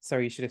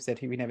 Sorry, you should have said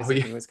who we never oh said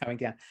yeah. who was coming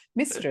down.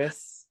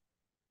 Mistress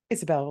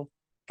Isabel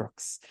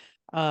Brooks.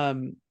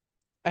 Um,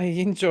 I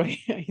enjoy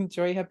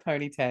her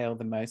ponytail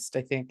the most,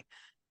 I think.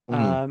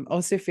 Mm.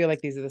 Also feel like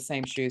these are the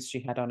same shoes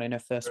she had on in her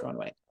first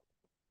runway.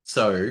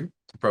 So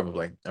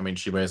probably. I mean,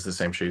 she wears the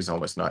same shoes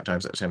almost 9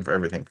 times out of 10 for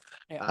everything.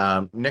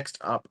 Yeah. Next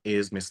up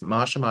is Miss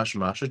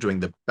Marsha doing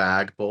the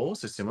bag ball.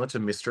 So similar to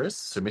Mistress.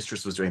 So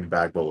Mistress was doing the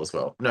bag ball as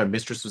well. No,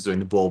 Mistress was doing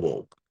the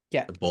ball.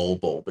 Yeah. The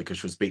ball because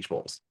she was beach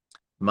balls.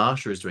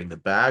 Marsha is doing the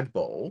bag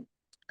ball,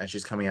 and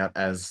she's coming out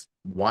as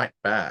white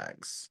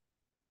bags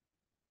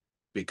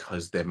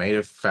because they're made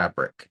of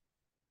fabric.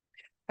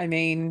 I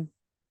mean,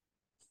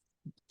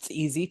 it's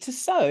easy to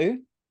sew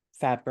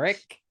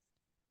fabric.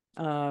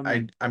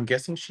 I'm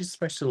guessing she's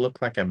supposed to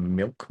look like a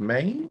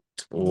milkmaid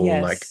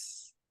or like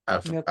Yes,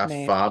 a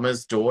milkmaid.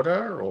 farmer's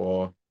daughter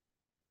or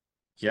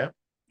yeah.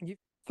 You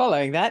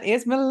following that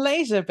is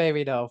Malaysia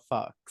Baby Doll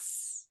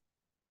Fox.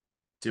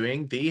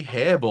 doing the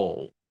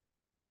hairball.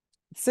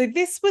 So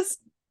this was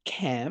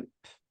camp.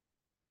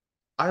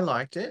 I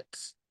liked it.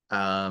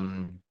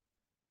 Um,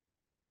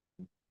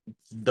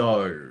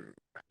 though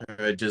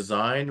her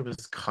design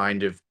was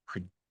kind of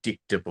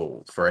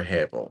predictable for a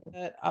hairball.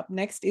 Up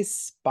next is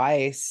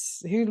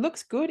Spice, who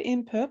looks good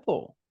in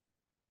purple.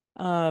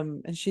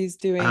 And she's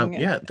doing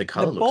Yeah, the the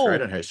color looks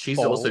great on her. She's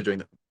also ball, doing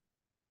the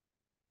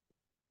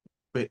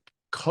with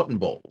cotton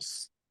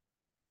balls,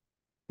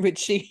 which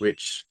she,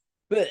 which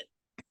but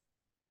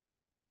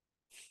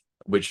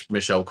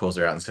Michelle calls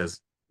her out and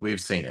says,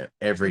 "We've seen it.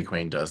 Every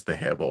queen does the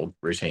hairball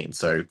routine,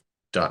 so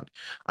done."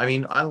 I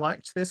mean, I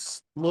liked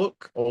this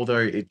look, although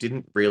it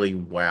didn't really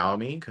wow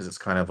me because it's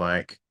kind of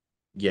like,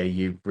 yeah,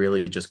 you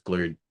really just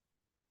glued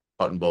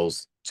cotton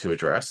balls to a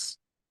dress.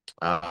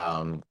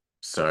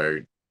 So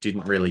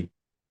didn't really.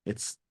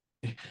 It's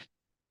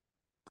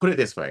put it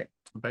this way: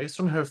 based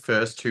on her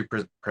first two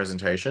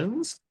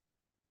presentations,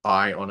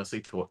 I honestly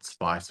thought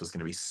Spice was going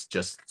to be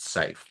just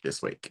safe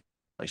this week.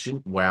 Like she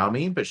didn't wow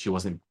me, but she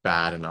wasn't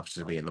bad enough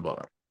to be in the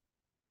bottom.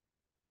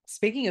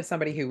 speaking of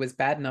somebody who was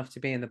bad enough to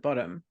be in the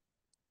bottom,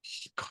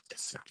 God,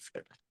 this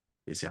outfit.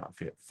 This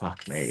outfit.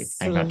 Fuck me.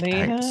 Hang on.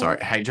 Selena, Sorry.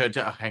 Hang on.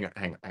 Hang on.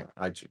 Hang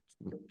on.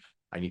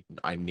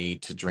 I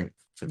need to drink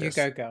for you this.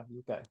 go, girl,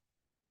 you go.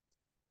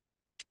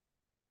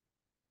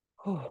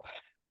 Oh,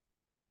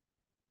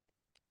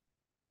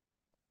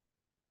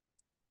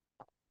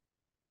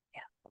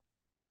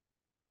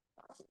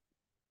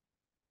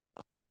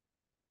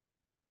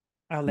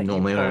 I'll let you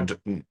Normally I pour.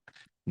 don't do,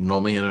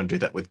 normally I don't do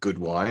that with good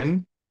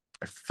wine.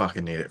 I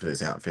fucking need it for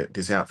this outfit.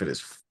 This outfit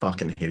is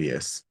fucking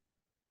hideous.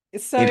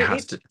 So It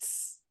has to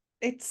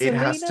it's it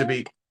has to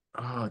Selena. be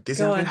oh, this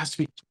Go outfit on, has to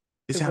be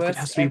the this outfit worst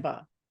has to be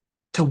ever.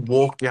 to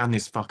walk down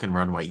this fucking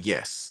runway.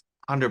 Yes.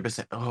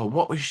 100%. Oh,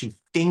 what was she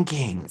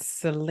thinking?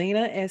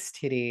 Selena S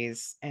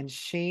titties, and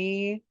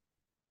she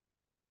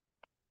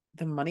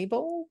the money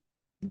ball,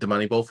 The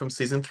money ball from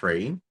season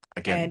 3.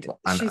 Again,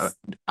 and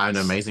an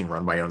amazing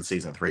runway on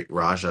season 3.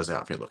 Raja's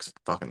outfit looks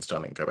fucking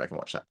stunning. Go back and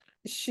watch that.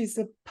 she's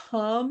a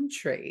palm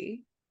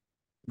tree.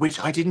 Which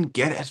I didn't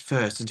get at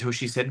first until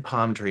she said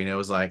palm tree, and it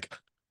was like,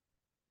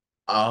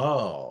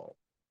 oh,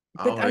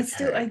 But I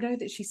okay. know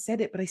that she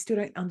said it, but I still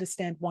don't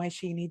understand why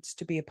she needs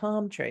to be a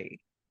palm tree.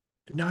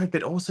 No,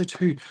 but also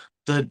too,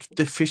 the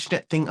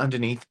fishnet thing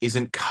underneath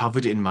isn't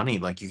covered in money.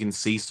 Like you can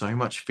see so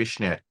much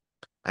fishnet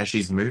as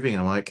she's moving.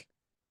 I'm like,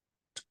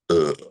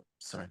 ugh.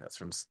 Sorry,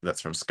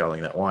 that's from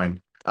sculling that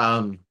wine.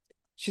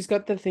 She's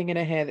got the thing in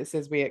her hair that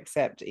says we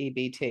accept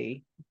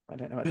EBT. I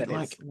don't know what But that is.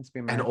 like, It must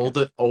be and all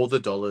American. the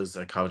dollars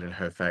are covered in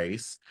her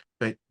face.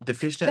 But the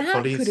fishnet That could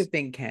bodies, have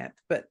been camp,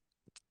 but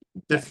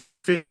the no.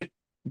 fi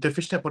the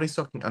fishnet body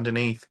stocking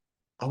underneath.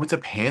 Oh, it's a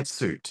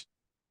pantsuit.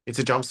 It's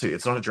a jumpsuit.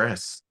 It's not a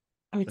dress.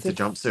 Oh, it's It's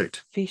a a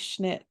jumpsuit.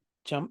 fishnet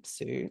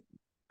jumpsuit.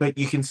 But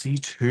you can see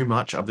too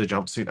much of the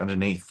jumpsuit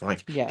underneath.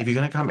 Like, Yeah. if you're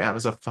gonna come out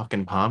as a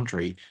fucking palm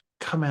tree,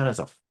 come out as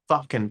a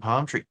fucking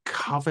palm tree.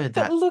 Cover But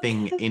that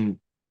thing in.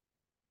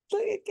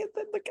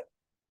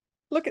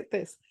 look at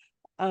this.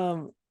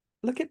 Um,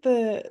 look at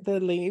the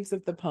leaves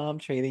of the palm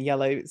tree, the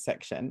yellow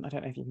section. I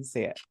don't know if you can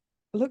see it.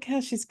 Look how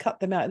she's cut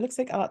them out. It looks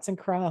like arts and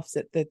crafts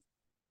at the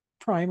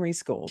primary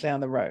school down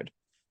the road.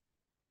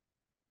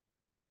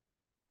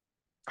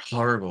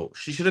 Horrible.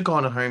 She should have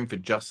gone home for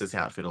just this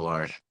outfit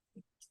alone.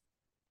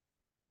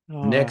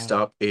 Next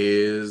Oh, up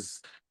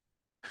is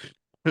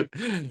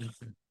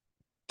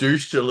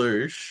Douche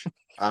Deluche.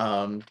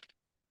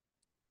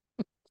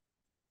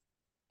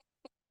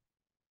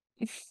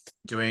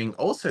 Doing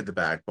also the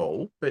bag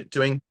ball, but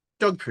doing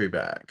dog poo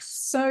bags.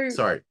 so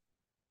Sorry,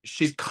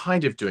 she's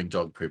kind of doing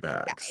dog poo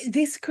bags.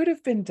 this could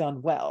have been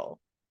done well.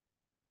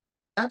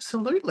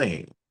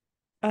 Absolutely.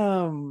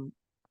 Um,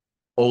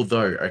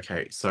 Although,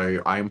 okay,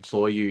 so I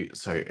implore you,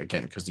 so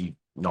again, because you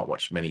not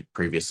watched many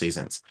previous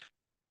seasons,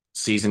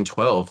 season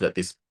 12 that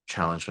this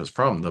challenge was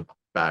from, the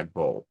bag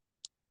ball.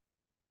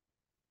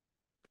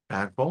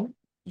 Bag ball?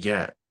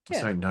 Yeah.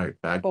 yeah, So no,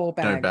 bag ball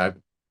no bag. bag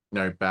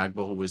no bag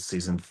ball was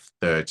season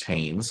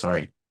 13.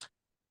 Sorry.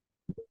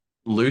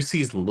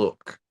 Lucy's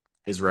look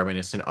is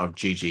reminiscent of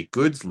Gigi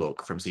Good's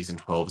look from season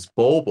 12's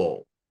Ball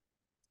Ball.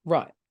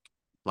 Right.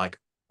 Like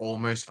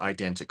almost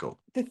identical.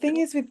 The thing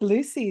is with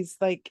Lucy's,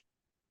 like,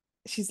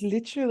 she's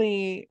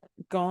literally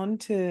gone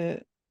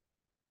to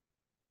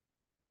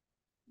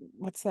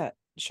what's that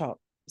shop?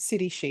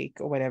 City Chic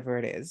or whatever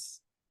it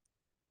is.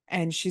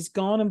 And she's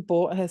gone and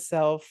bought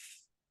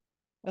herself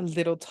a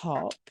little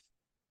top.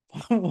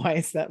 Why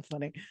is that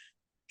funny?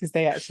 Because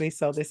they actually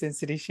sell this in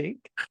City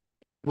Chic.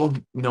 Well,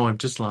 no, I'm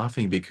just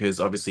laughing because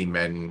obviously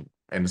men,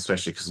 and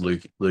especially because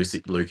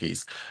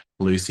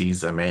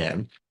Lucy's a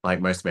man.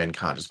 Like most men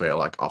can't just wear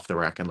like off the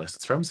rack unless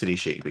it's from City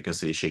Chic because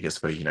City Chic is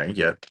for,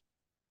 yeah,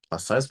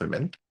 plus size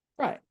women.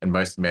 Right. And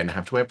most men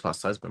have to wear plus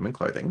size women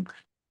clothing.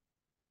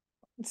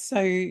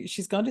 So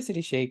she's gone to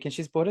City Chic and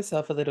she's bought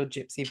herself a little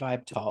gypsy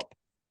vibe top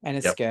and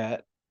a Yep.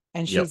 skirt.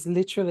 And Yep. she's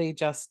literally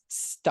just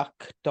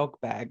stuck dog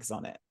bags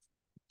on it.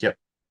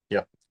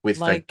 Yep. With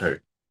fake Like, poo.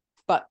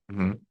 but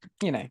Mhm.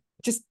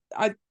 just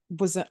I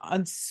was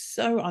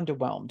so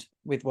underwhelmed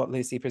with what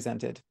Lucy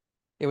presented.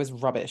 It was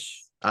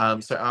rubbish.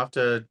 So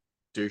after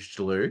Douche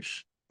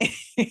Deluge,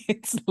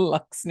 It's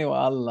Lux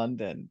Noir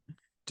London.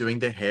 doing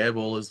the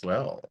hairball as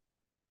well.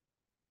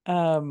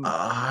 Um,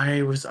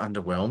 I was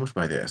underwhelmed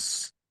by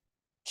this.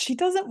 she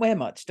doesn't wear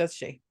much, does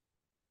she?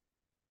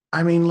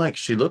 I mean, like,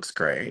 she looks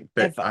great,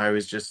 but Ever. I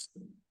was just,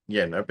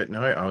 yeah, no, but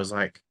no, I was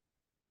like,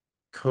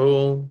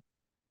 cool,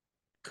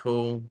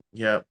 cool,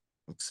 yep,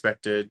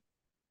 expected.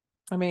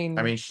 I I mean,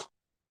 mean,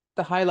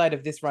 the highlight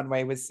of this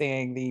runway was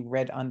seeing the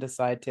red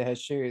underside to her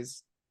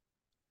shoes.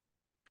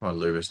 well,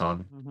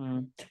 Louboutin.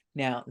 Mhm.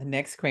 Now, the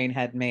next queen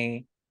had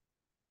me.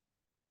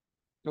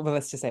 Well,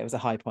 let's just say it was a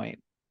high point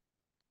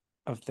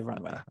of the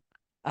runway.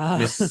 Uh,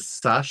 Miss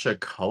Sasha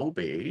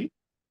Colby.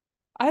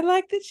 I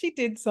like that she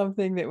did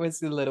something that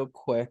was a little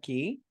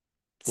quirky.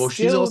 Well,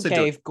 Still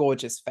gave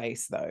gorgeous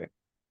face though.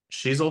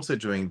 she's also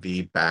doing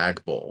the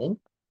bag ball,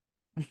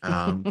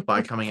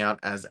 by coming out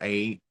as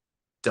a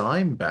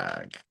dime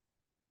bag.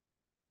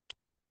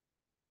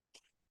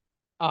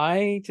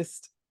 I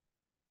just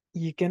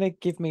you're gonna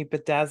give me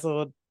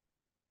bedazzled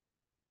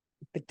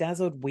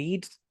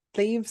weed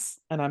leaves,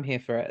 and I'm here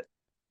for it.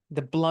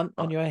 The blunt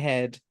on uh, your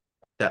head,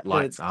 that the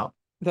lights up.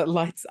 that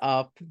lights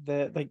up,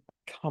 the like,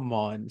 come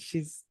on,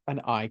 she's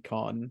an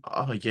icon.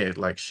 Oh yeah,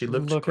 like she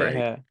Look at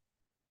her.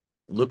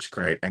 looked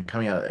great, and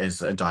coming out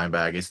as a dime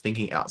bag is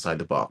thinking outside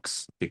the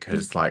box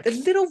because A like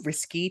little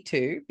risky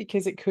too,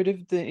 because it could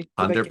have like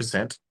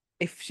 100%.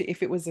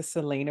 if it was a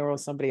Selena or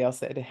somebody else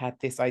that had had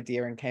this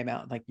idea and came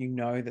out, like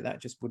that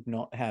just would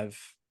not have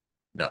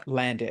No,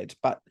 landed.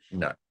 But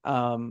no.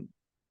 um,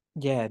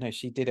 yeah, no,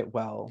 she did it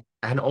well.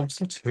 And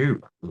also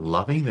too,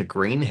 loving the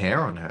green hair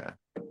on her.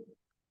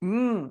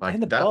 Like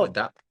And the bob.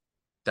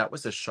 that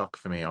was a shock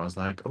for me. I was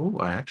like, oh,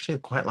 I actually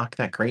quite like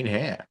that green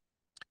hair.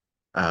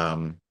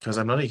 Because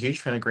I'm not a huge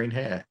fan of green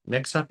hair.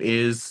 Next up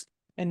is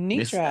And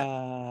Miss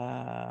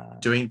Nitra.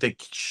 doing the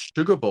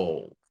Sugar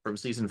Ball from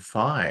season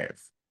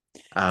 5.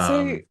 So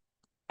Um,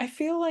 I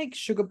feel like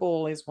Sugar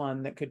Ball is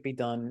one that could be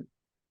done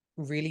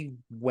really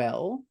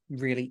well,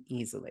 really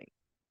easily.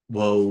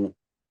 well,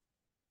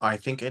 I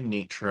think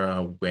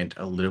Anitra went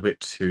a little bit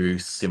too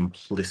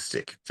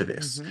simplistic for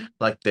this. Hmm.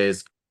 Like,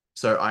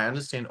 so I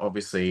understand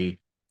obviously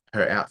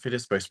her outfit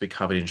is supposed to be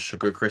covered in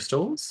sugar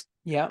crystals,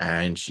 Yeah.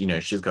 and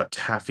she's got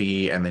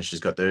taffy, and then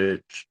she's got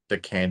the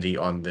candy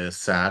on the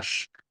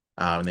sash,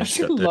 and then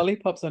she's Actually, got the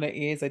lollipops on her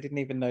ears. I didn't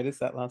even notice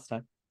that last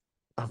time.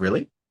 oh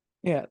really?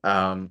 Yeah.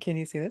 Um, Can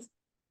you see this?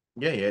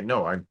 yeah,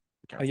 no, I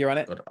Oh, you're on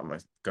it. got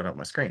it on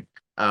my screen.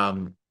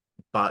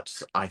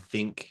 But I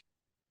think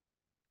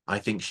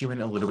she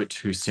went a little bit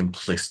too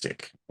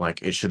simplistic.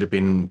 Like it should have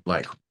been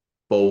like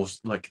balls,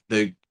 like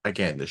the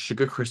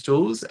sugar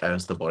crystals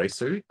as the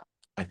bodysuit,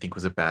 I think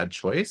was a bad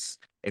choice.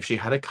 If she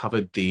had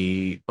covered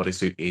the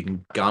bodysuit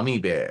in gummy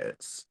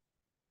bears,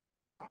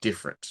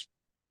 different.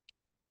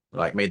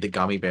 Like made the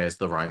gummy bears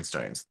the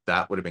rhinestones,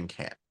 that would have been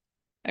camp.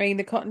 I mean,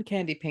 the cotton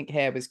candy pink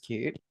hair was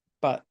cute,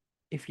 but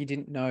if you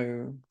didn't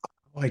know,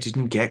 Oh, I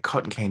didn't get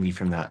cotton candy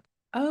from that.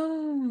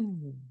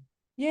 oh,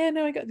 yeah,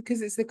 no, I got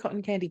because it's the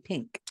cotton candy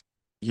pink.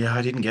 Yeah,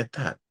 I didn't get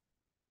that.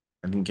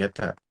 I didn't get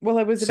that. Well,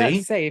 I was about to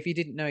See? say if you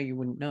didn't know, you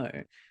wouldn't know.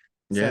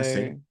 Yeah, see?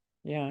 So,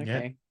 yeah, Yeah.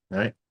 okay.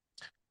 Right.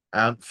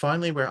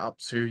 Finally, we're up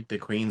to the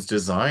Queen's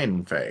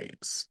design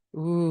phase.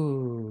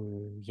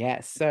 Ooh,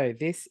 yes. So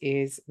this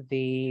is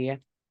the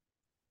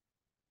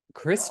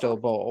crystal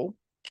ball,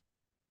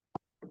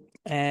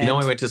 I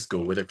and went to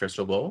school with a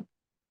crystal ball.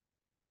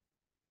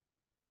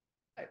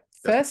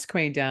 first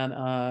queen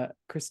down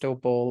crystal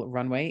ball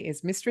runway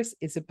is Mistress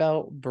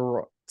Isabel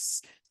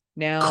Brooks.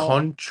 Now,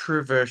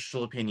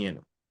 Controversial opinion.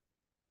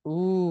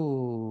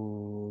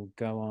 ooh,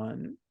 go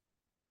on.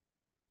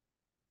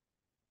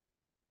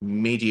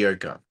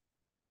 Mediocre.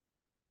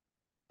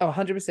 Oh,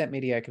 100%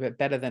 mediocre, but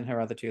better than her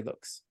other two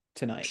looks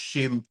tonight.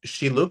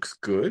 She looks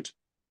good.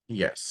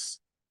 Yes.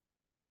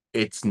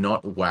 It's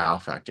not wow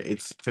factor.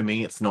 It's for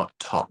me, it's not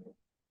top.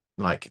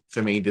 Like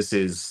for me,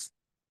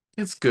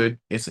 it's good.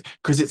 It's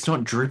because it's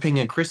not dripping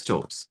in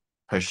crystals.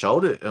 Her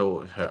shoulder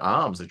or her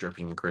arms are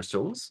dripping in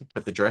crystals,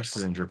 but the dress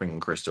isn't dripping in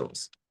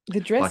crystals. The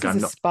dress Like is I'm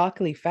a not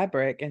sparkly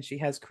fabric and she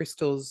has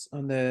crystals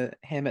on the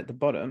hem at the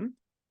bottom,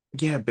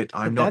 yeah, but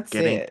I'm but not that's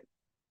getting it.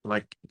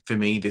 like for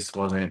me, this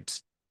wasn't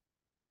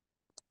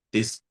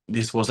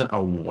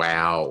a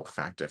wow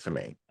factor for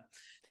me.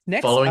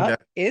 Next Following up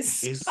that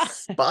is is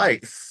Spice.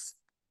 Spice.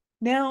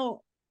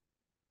 Now,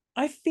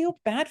 I feel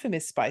bad for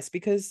Miss Spice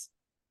because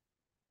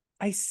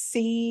I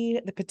see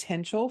the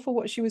potential for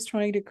what she was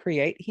trying to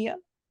create here.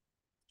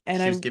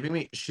 And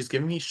She's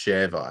giving me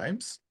share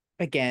vibes,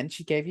 again,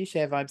 she gave you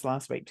share vibes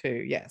last week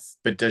too. Yes.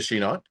 but does she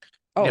not?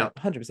 Oh, Now,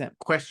 100%.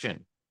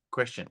 question,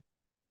 question.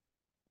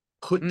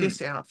 Put Mm.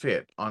 this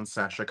outfit on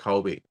Sasha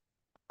Colby.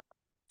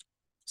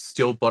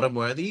 Still bottom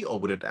worthy, or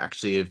would it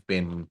actually have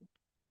been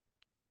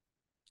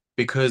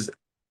because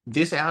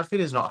this outfit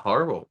is not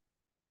horrible.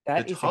 The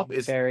That is a top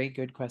is very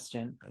good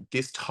question.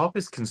 this top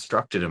is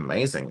constructed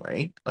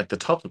amazingly. Like the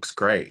top looks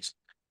great.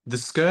 The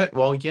skirt,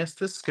 well, yes,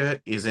 the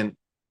skirt isn't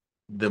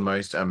the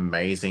most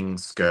amazing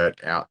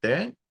skirt out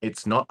there.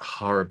 It's not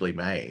horribly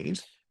made.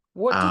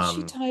 What did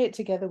she Um, tie it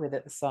together with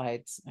at the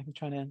sides? I'm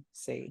trying to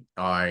see.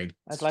 I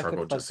I'd like a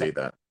struggled to close see up.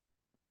 that,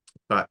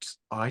 but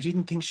I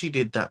didn't think she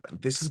did that.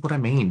 This is what I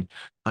mean.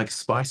 Like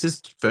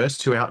Spice's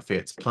first two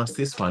outfits plus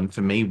this one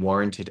for me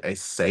warranted a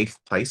safe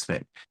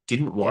placement.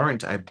 Didn't Yeah.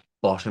 warrant a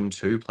bottom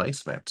two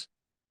placement.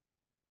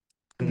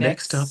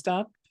 Next up, Next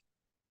up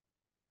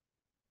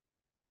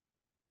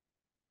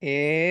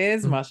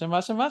is Masha,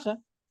 Masha, Masha.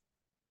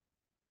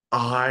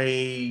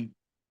 I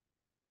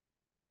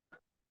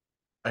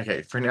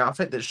okay, for an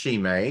outfit that she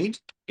made,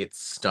 it's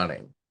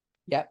stunning.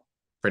 Yep.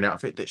 For an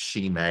outfit that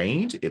she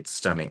made, it's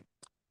stunning.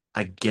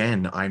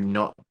 Again, I'm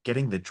not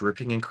getting the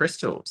dripping in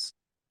crystals.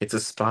 It's a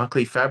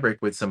sparkly fabric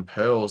with some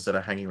pearls that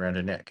are hanging around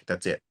her neck.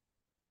 That's it.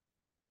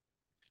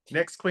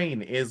 Next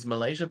queen is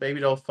Malaysia Baby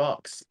Doll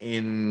Fox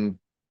in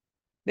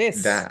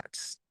This. that.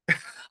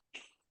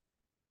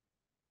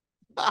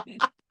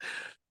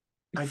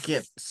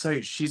 Again, so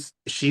she's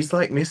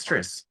like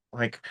mistress.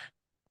 Like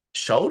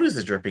shoulders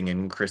are dripping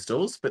in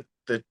crystals, but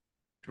the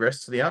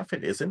rest of the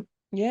outfit isn't.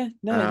 Yeah,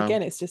 no, and Um,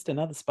 again, it's just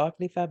another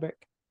sparkly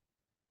fabric.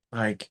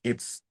 like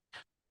is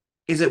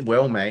it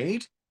well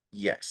made?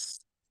 Yes.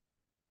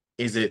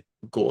 Is it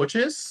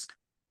gorgeous?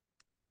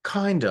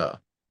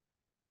 Kinda.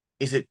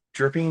 Is it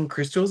dripping in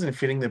crystals and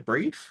fitting the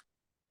brief?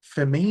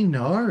 For me,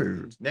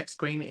 no. Next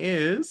queen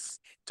is.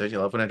 Don't you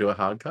love when I do a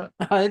hard cut?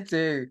 I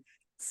do.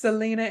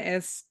 Selena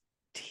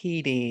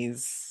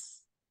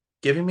STDs.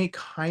 Giving me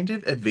kind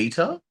of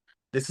Evita.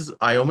 This is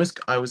I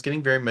was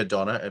getting very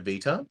Madonna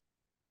Evita.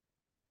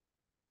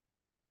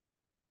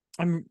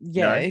 Yeah,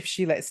 No, if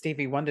she let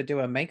Stevie Wonder do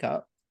her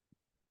makeup.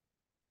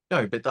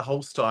 no, but the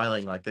whole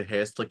styling, like the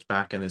hair slicked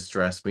back in this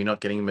dress, we're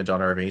not getting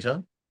Madonna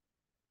Evita.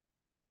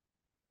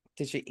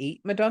 Did she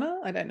eat Madonna?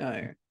 I don't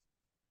know.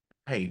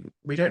 Hey,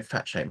 we don't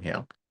fat shame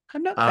here.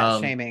 I'm not fat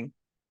Um, shaming.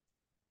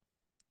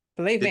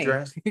 Believe the me,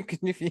 dress.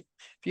 if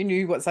you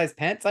knew what size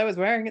pants I was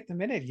wearing at the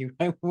minute,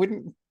 I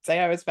wouldn't say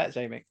I was fat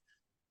shaming.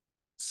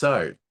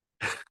 So,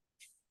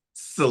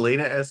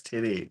 Selena S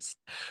titties.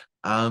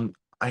 Um,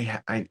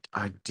 I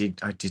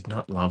did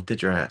not love the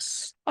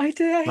dress. I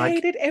did. I Like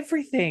hated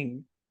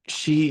everything.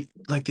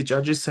 like the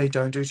judges say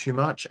don't do too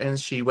much, and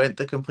she went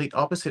the complete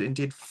opposite and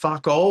did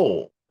fuck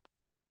all.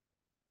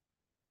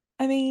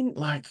 I mean,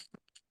 Like,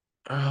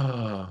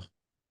 oh,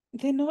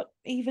 they're not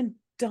even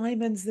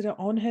diamonds that are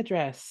on her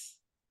dress.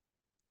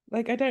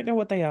 Like, I don't know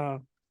what they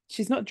are.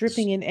 She's not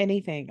dripping in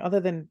anything other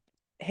than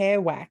hair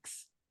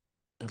wax.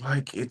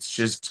 like it's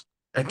just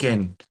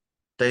again,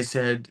 they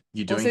said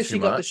you're doing Also, too she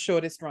got the much.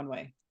 shortest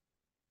runway.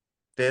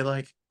 They're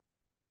like,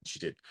 she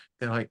did.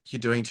 They're like, you're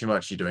doing too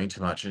much, you're doing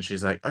too much. And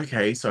she's like,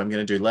 okay, so I'm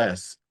gonna do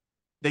less.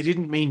 They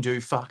didn't mean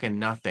do fucking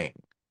nothing.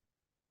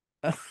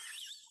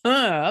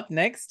 Up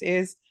next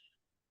is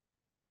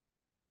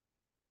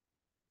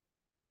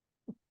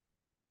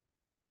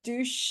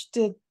douche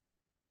de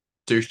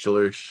Douche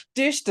deluge.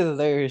 douche de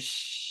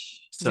louche.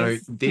 So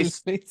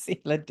Miss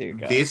Lucy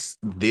LaDuca.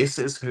 this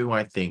is who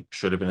I think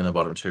should have been in the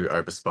bottom two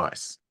over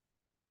Spice.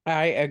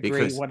 I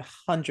agree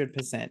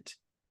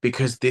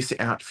Because 100%. this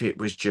outfit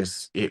was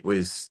just it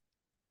was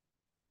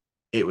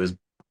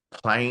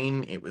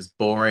plain, it was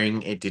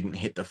boring, it didn't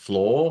hit the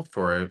floor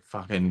for a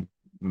fucking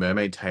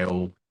mermaid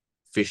tail,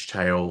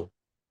 fishtail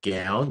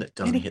gown that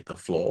And doesn't hit the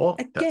floor.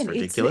 That's again, it's a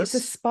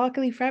ridiculous.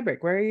 sparkly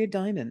fabric. Where are your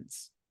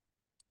diamonds?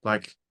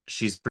 Like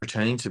she's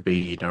pretending to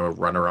be, a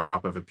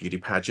runner-up of a beauty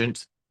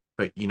pageant,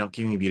 but you're not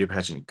giving me a beauty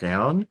pageant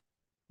gown.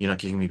 You're not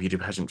giving me a beauty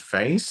pageant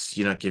face.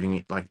 You're not giving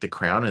me like the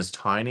crown is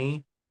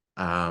tiny.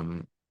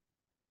 Um,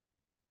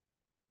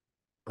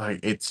 like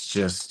it's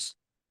just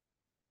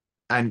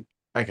and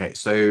okay,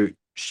 so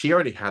she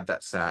already had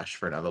that sash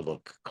for another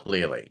look,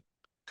 clearly,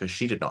 because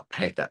she did not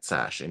paint that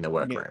sash in the No.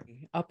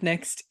 workroom. Up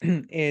next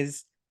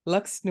is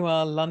Lux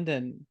Noir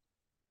London,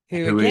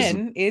 who Who is,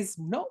 again is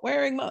not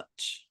wearing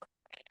much.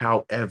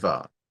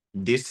 however,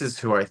 this is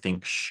who I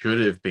think should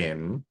have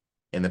been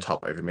in the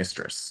top over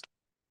Mistress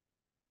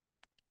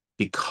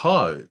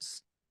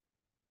because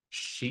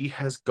she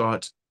has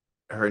got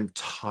her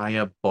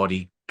entire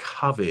body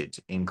covered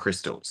in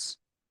crystals.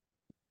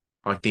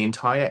 Like the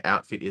entire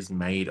outfit is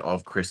made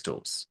of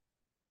crystals.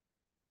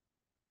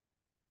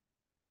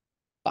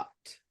 But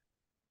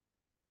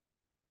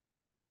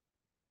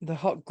the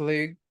hot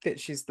glue that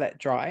she's let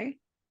dry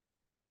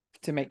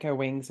to make her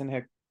wings and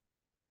her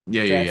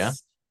Yeah, yeah, yeah.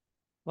 dress,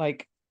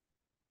 like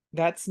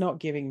that's not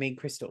giving me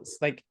crystals.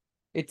 Like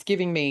it's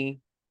giving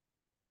me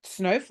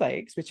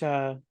snowflakes, which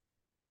are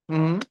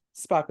hmm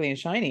sparkly and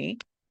shiny.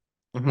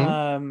 hmm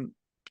Um,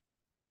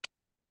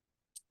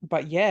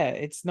 but yeah,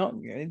 it's not.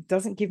 It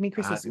doesn't give me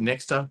crystals.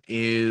 Next up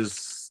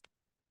is,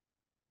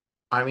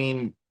 I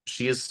mean,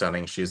 she is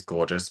stunning. She is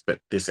gorgeous, but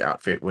this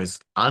outfit was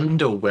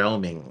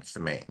underwhelming for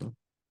me.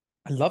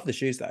 I love the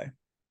shoes though.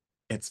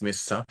 It's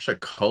Miss Sasha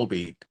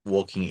Colby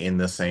walking in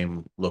the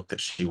same look that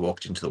she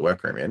walked into the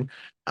workroom in.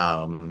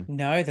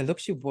 No, the look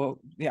she wore.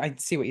 Yeah, I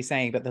see what you're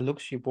saying, but the look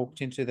she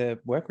walked into the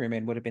workroom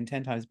in would have been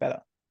 10 times better.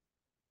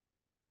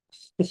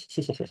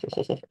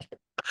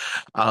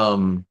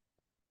 Um,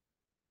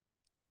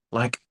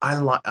 like I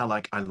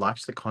liked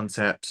the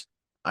concept.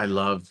 I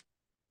love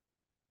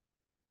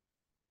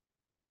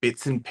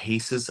bits and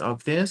pieces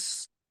of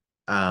this.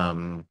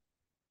 Um,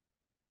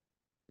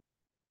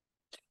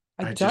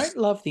 I I don't just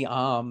love the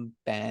arm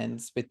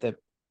bands with the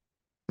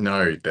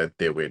know that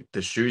they're weird.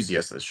 The shoes,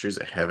 yes, the shoes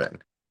are heaven.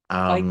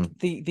 like Um,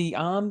 the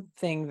arm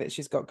thing that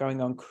she's got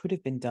going on could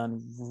have been done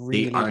the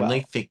really only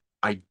well. thing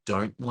I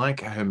don't like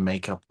her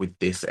makeup with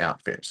this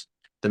outfit.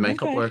 Okay.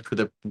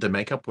 The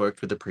makeup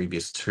worked with the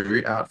previous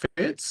two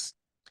outfits.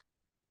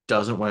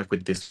 Doesn't work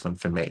with this one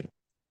for me.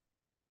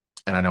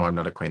 And I know I'm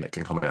not a queen that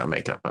can comment on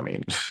makeup. I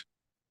mean, You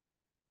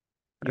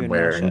I'm and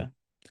wearing, Marsha.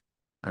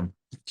 I'm,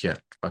 yeah,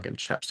 fucking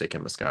chapstick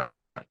and mascara.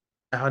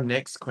 Our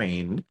next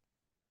queen,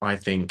 I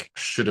think,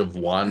 should have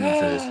won for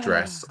this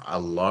dress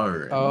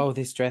alone. Oh,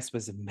 this dress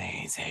was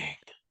amazing.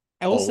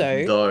 Also,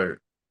 Although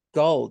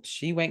gold.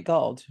 She went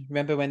gold.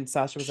 Remember when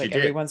Sasha was she like, did.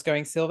 everyone's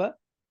going silver?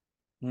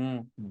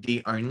 Mm.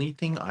 The only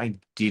thing I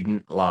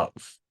didn't love,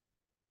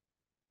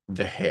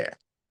 the hair.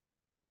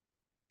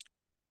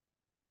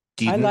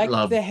 I Didn't liked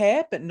love, the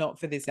hair, but not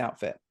for this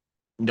outfit.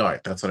 no,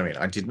 that's what I mean.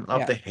 I didn't love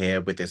Yeah. the hair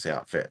with this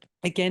outfit.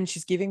 Again,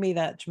 she's giving me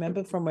that. Do you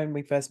remember from when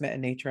we first met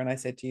Anitra and I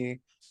said to you,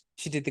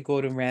 she did the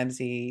Gordon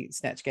Ramsay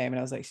snatch game, and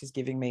I was like, she's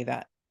giving me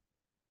that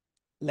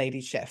lady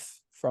chef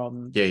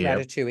from Yeah, yeah,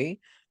 Ratatouille.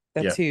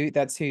 yeah.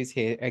 That's who's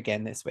here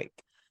again this week.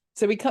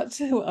 So we cut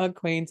to our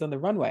queens on the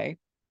runway,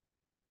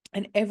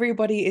 and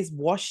everybody is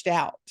washed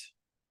out.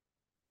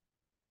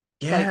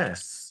 Like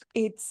Yes.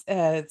 it's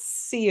a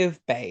sea of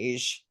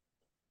beige,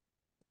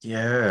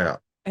 Yeah.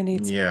 and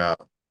it's Yeah.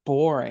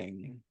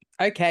 boring.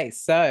 Okay,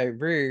 so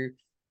Rue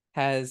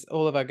has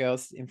all of our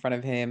girls in front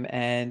of him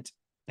and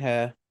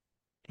her,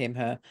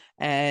 her,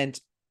 and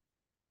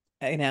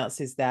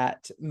announces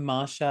that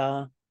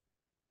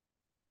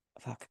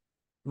fuck,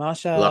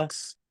 Marsha,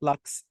 Lux,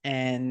 Lux,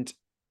 and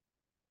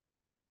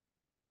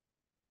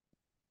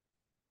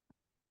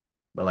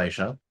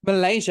Malaysia.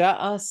 Malaysia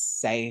are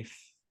safe.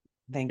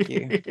 Thank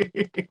you.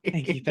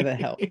 Thank you for the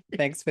help.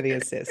 Thanks for the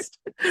assist.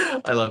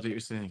 I love that you're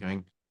sitting there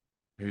going,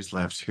 who's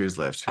left? Who's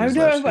left? I Who's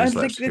left? know I'm Who's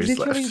like left? Who's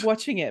literally left?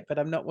 watching it, but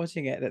I'm not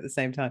watching it at the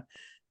same time.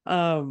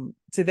 So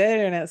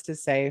they're announced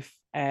as safe,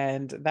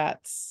 and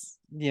that's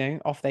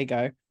off they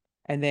go.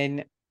 And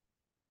then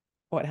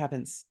what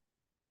happens?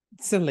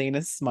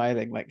 Selena's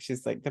smiling like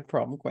she's like the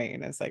prom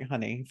queen. It's like,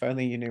 honey, if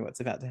only you knew what's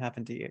about to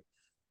happen to you.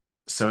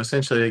 So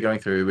essentially, they're going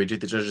through. We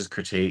did the judges'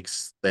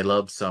 critiques. They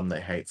love some,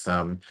 they hate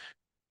some.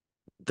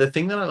 The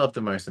thing that I love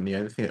the most, and the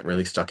only thing that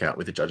really stuck out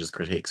with the judges'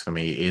 critiques for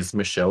me, is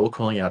Michelle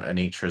calling out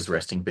Anitra's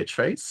resting bitch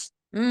face,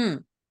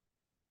 Mm.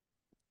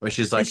 where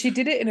she's And like, she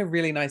did it in a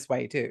really nice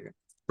way too.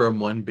 from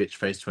one bitch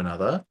face to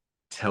another,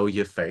 tell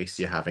your face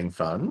you're having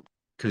fun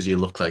because you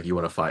look like you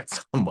want to fight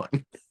someone.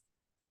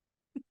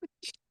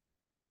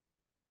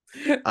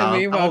 And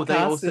meanwhile, Oh, they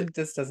also Carson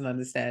just doesn't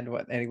understand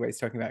what anybody's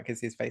talking about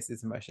because his face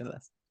is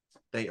emotionless.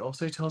 they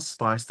also tell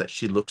Spice that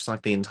she looks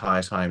like the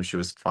entire time she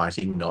was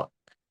fighting, not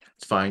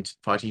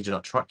fighting to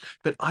not try.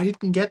 But I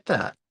didn't get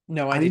that.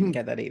 No, I I didn't didn't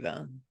get that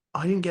either.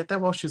 I didn't get that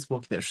while she was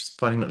walking there. She's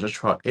fighting not to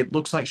try. It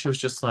looks like she was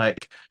just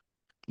like,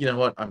 you know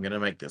what, I'm gonna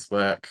make this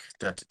work.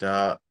 Da da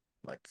da.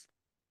 Like,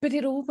 But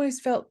it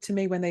almost felt to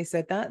me when they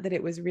said that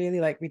it was really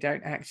like we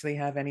don't actually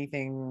have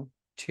anything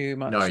too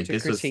much no, to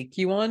critique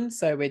you on.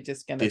 So we're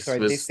just going to this throw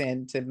was this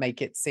in to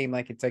make it seem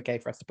like it's okay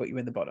for us to put you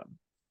in the bottom.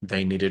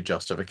 they needed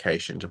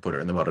justification to put her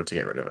in the model to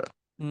get rid of it.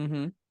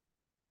 Mm-hmm.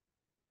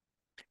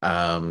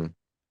 Um,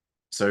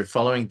 so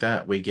following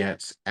that, we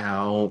get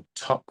our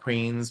top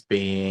queens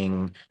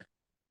being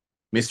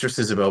Mistress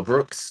Isabel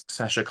Brooks,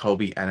 Sasha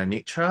Colby, and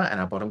Anitra, and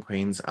our bottom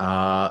queens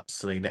are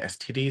Selena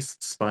Estidis,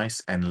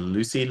 Spice, and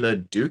Lucy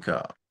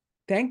LaDuca.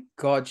 Thank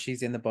God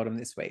she's in the bottom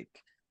this week.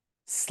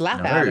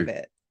 Slap out No, of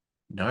it.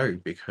 no,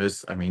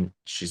 because I mean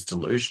she's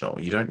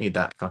delusional. You don't need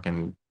that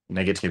fucking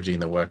negativity in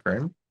the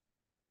workroom.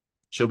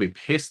 She'll be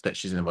pissed that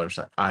she's in the bottom. She's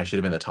like, I should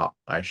have been the top.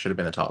 I should have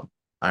been the top.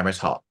 I'm a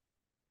top.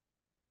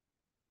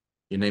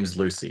 Your name's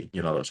Lucy.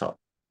 You're not a top.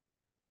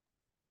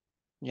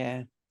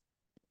 Yeah.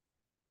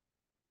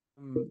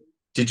 Mm,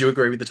 Did you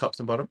agree with the tops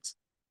and bottoms?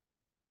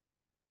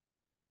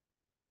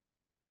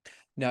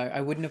 no,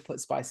 I wouldn't have put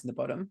Spice in the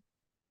bottom.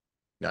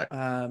 No.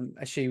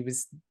 She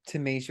was to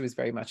me, she was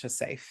very much a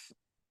safe.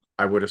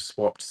 I would have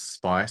swapped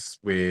Spice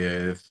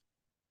with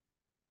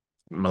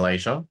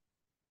Malaysia,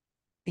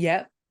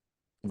 Yeah,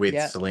 with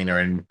yeah. Selena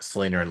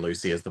and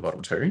Lucy as the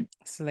bottom two.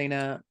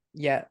 Selena,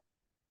 yeah,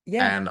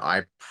 yeah. And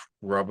I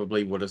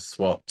probably would have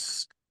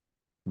swapped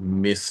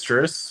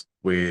Mistress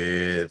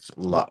with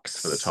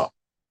Lux for the Lux. top.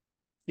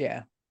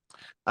 Yeah.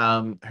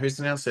 Who's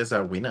announced as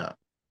our winner?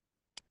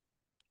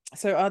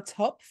 So our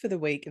top for the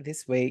week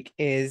this week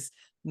is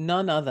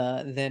none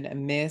other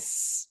than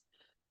Miss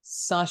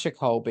Sasha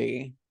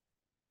Colby.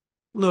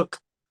 Look,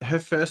 her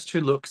first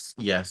two looks,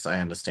 yes, I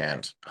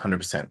understand,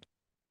 100%.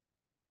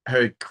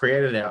 Her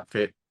created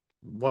outfit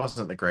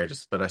wasn't the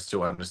greatest, but I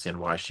still understand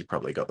why she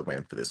probably got the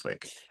win for this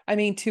week. I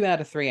mean, 2 out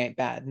of 3 ain't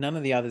bad. None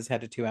of the others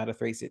had a 2 out of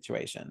 3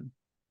 situation.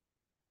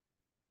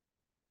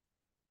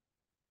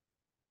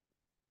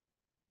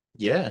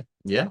 Yeah,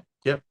 yeah,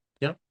 yep,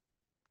 yep,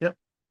 yep,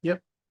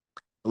 yep.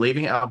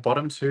 Leaving our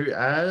bottom two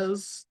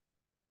as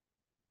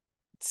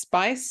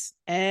Spice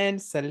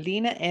and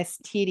Selena S.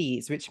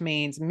 Titties, which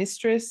means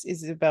Mistress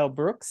Isabel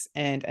Brooks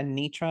and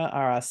Anitra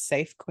are our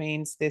safe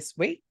queens this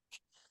week.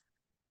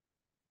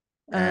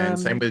 and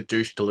same Um, with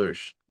Douche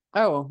Deluche.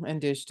 oh,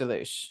 and Douche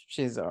Deluche.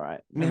 She's all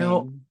right. I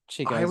Now, mean,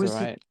 she I goes all was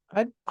right.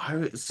 I I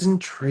was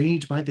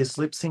intrigued by this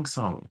lip sync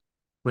song.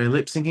 We're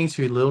lip syncing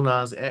to Lil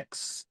Nas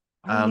X.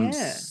 oh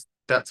yeah.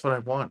 That's what I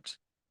want.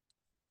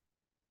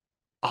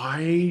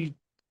 I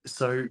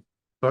so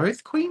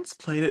both queens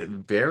played it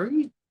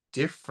very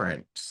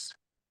different.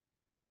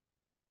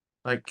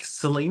 Like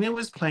Selena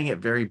was playing it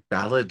very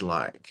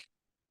ballad-like,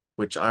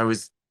 which I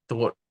was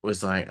thought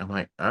was like, I'm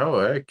like,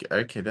 oh,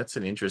 okay, that's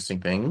an interesting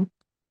thing.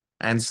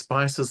 And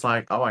Spice was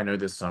like, oh, I know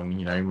this song.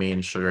 Me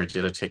and Sugar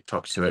did a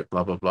TikTok to it,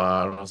 blah blah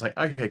blah. And I was like,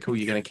 okay, cool,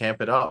 you're gonna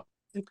camp it up.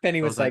 Penny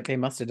I was was like, like, they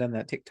must have done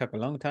that TikTok a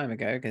long time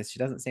ago because she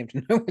doesn't seem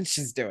to know what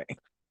she's doing.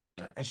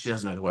 and she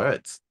doesn't know the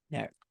words.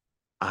 No.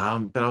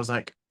 But I was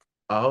like,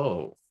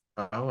 oh,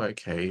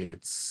 okay.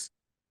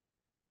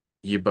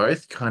 You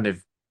both kind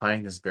of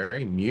playing this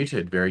very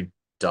muted, very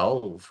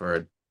dull for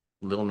a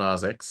Lil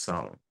Nas X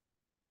song.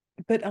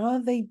 But are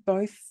they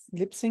both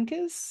lip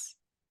syncers?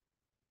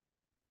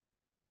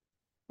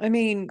 I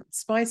mean,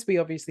 Spice, we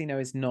obviously know,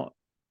 is not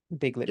a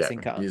big lip Yeah,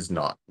 syncer. is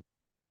not.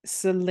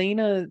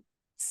 Selena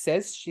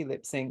says she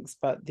lip syncs,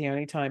 but the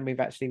only time we've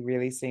actually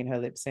really seen her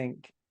lip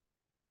sync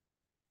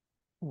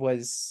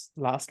was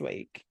last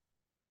week.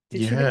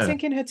 Did she lip Yeah.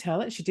 sync in her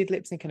talent? She did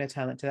lip sync in her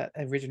talent to that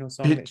original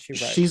song that It, she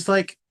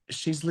wrote.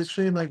 she's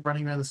literally like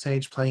running around the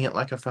stage playing it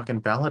like a fucking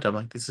ballad. I'm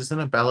like, this isn't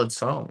a ballad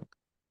song.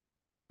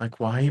 Like,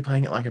 why are you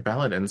playing it like a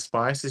ballad? And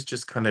Spice is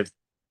just kind of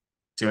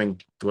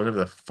doing whatever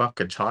the fuck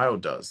a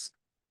child does.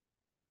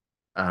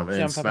 And then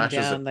Jump up and smashes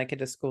it down like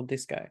at a school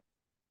disco.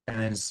 and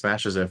then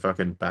smashes her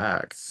fucking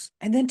backs.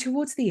 And then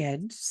towards the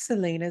end,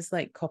 Selena's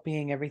like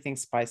copying everything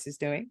Spice is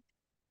doing.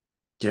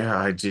 Yeah,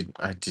 I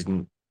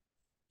didn't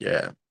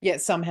yeah.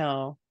 Yet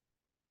somehow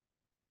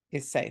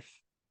is safe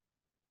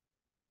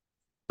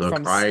Look,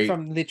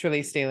 from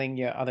literally stealing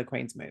your other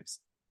queen's moves.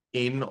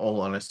 in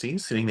all honesty,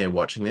 sitting there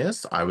watching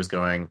this, I was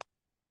going,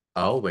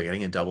 oh, we're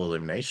getting a double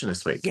elimination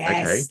this week. Okay.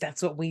 Yes,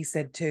 that's what we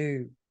said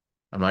too.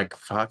 I'm like,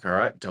 fuck, all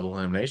right, double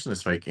elimination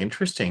this week.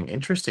 Interesting,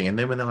 interesting. And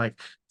then when they're like,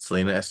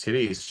 Selena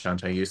STDs,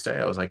 Shantae, you stay,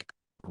 I was like,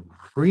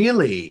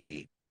 really?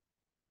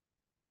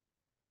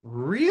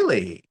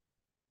 Really?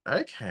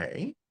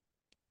 Okay.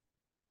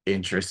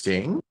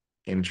 Interesting.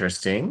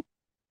 Interesting.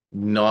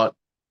 Not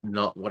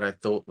not what I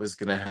thought was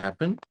gonna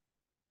happen.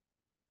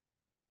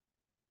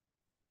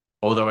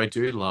 Although I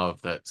do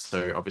love that,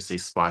 so obviously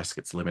Spice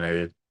gets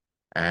eliminated.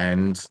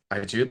 And I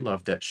do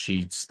love that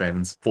she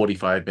spends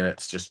 45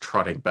 minutes just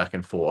trotting back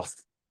and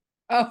forth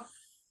Oh,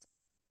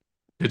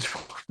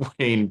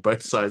 between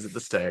both sides of the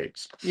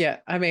stage. yeah.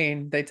 I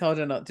mean, they told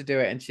her not to do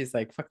it, and she's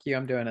like, fuck you,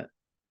 I'm doing it.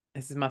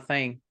 This is my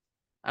thing.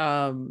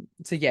 So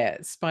yeah,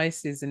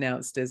 Spice is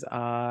announced as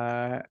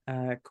our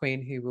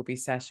queen who will be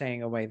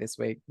sashaying away this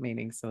week,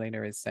 meaning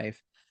Selena is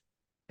safe.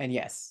 And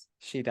yes,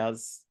 she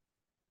does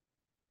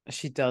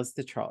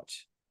the trot.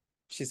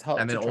 She's hot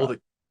And to then trot.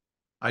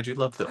 I do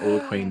love that all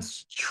the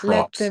queens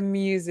Let trot. the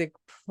music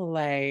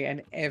play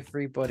and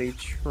everybody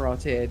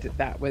trotted.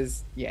 That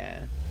was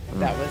that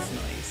was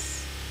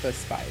nice for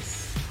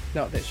Spice.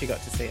 Not that she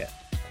got to see it.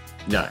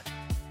 No.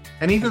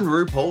 And even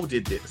RuPaul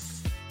did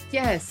this.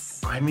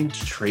 Yes. I'm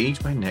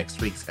intrigued by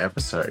next week's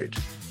episode,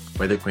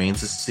 where the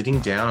queens are sitting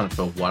down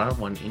for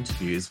one-on-one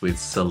interviews with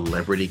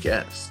celebrity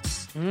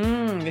guests.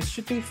 This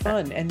should be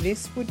fun. And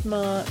this would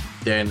mark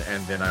And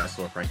then I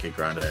saw Frankie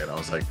Grande and I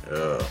was like,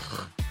 ugh.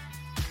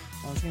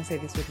 I was gonna say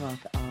this would mark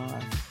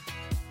our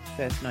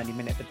first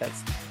 90-minute, but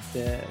that's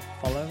the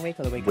following week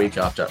or the week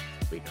after.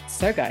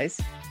 So guys,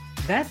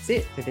 that's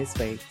it for this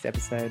week's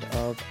episode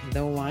of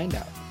The Wind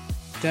Up.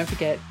 Don't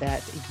forget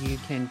that you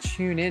can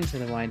tune in to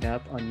The Wind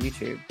Up on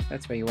YouTube.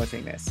 That's where you're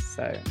watching this,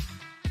 so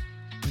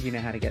you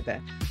know how to get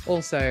there.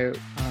 Also,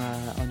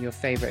 on your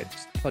favorite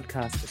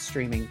podcast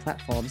streaming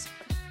platforms,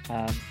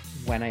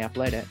 when I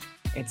upload it,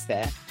 it's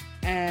there.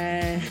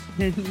 And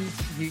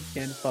you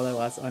can follow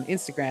us on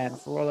Instagram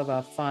for all of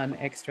our fun,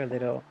 extra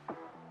little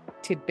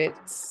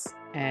tidbits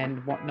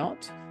and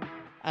whatnot.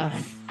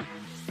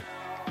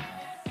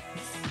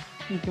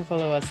 You can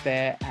follow us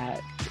there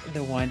at the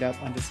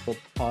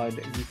windup_pod.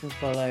 You can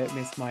follow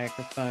Miss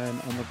Microphone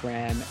on the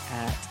gram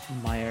at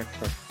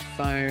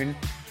Microphone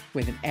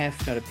with an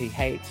F, not a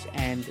PH.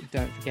 And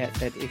don't forget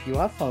that if you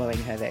are following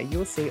her there,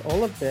 you'll see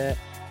all of the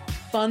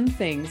fun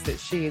things that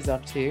she is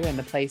up to and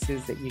the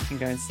places that you can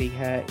go and see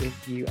her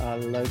if you are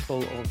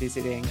local or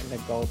visiting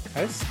the Gold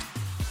Coast.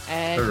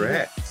 And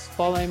Correct.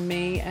 follow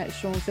me at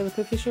Sean Phillip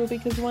Official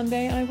because one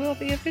day I will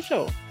be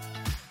official.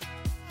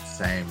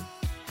 Same.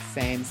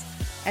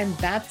 And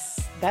that's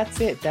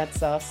it.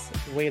 That's us.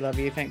 We love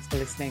you. Thanks for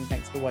listening.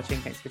 Thanks for watching.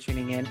 Thanks for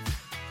tuning in.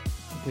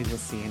 We will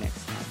see you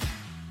next time.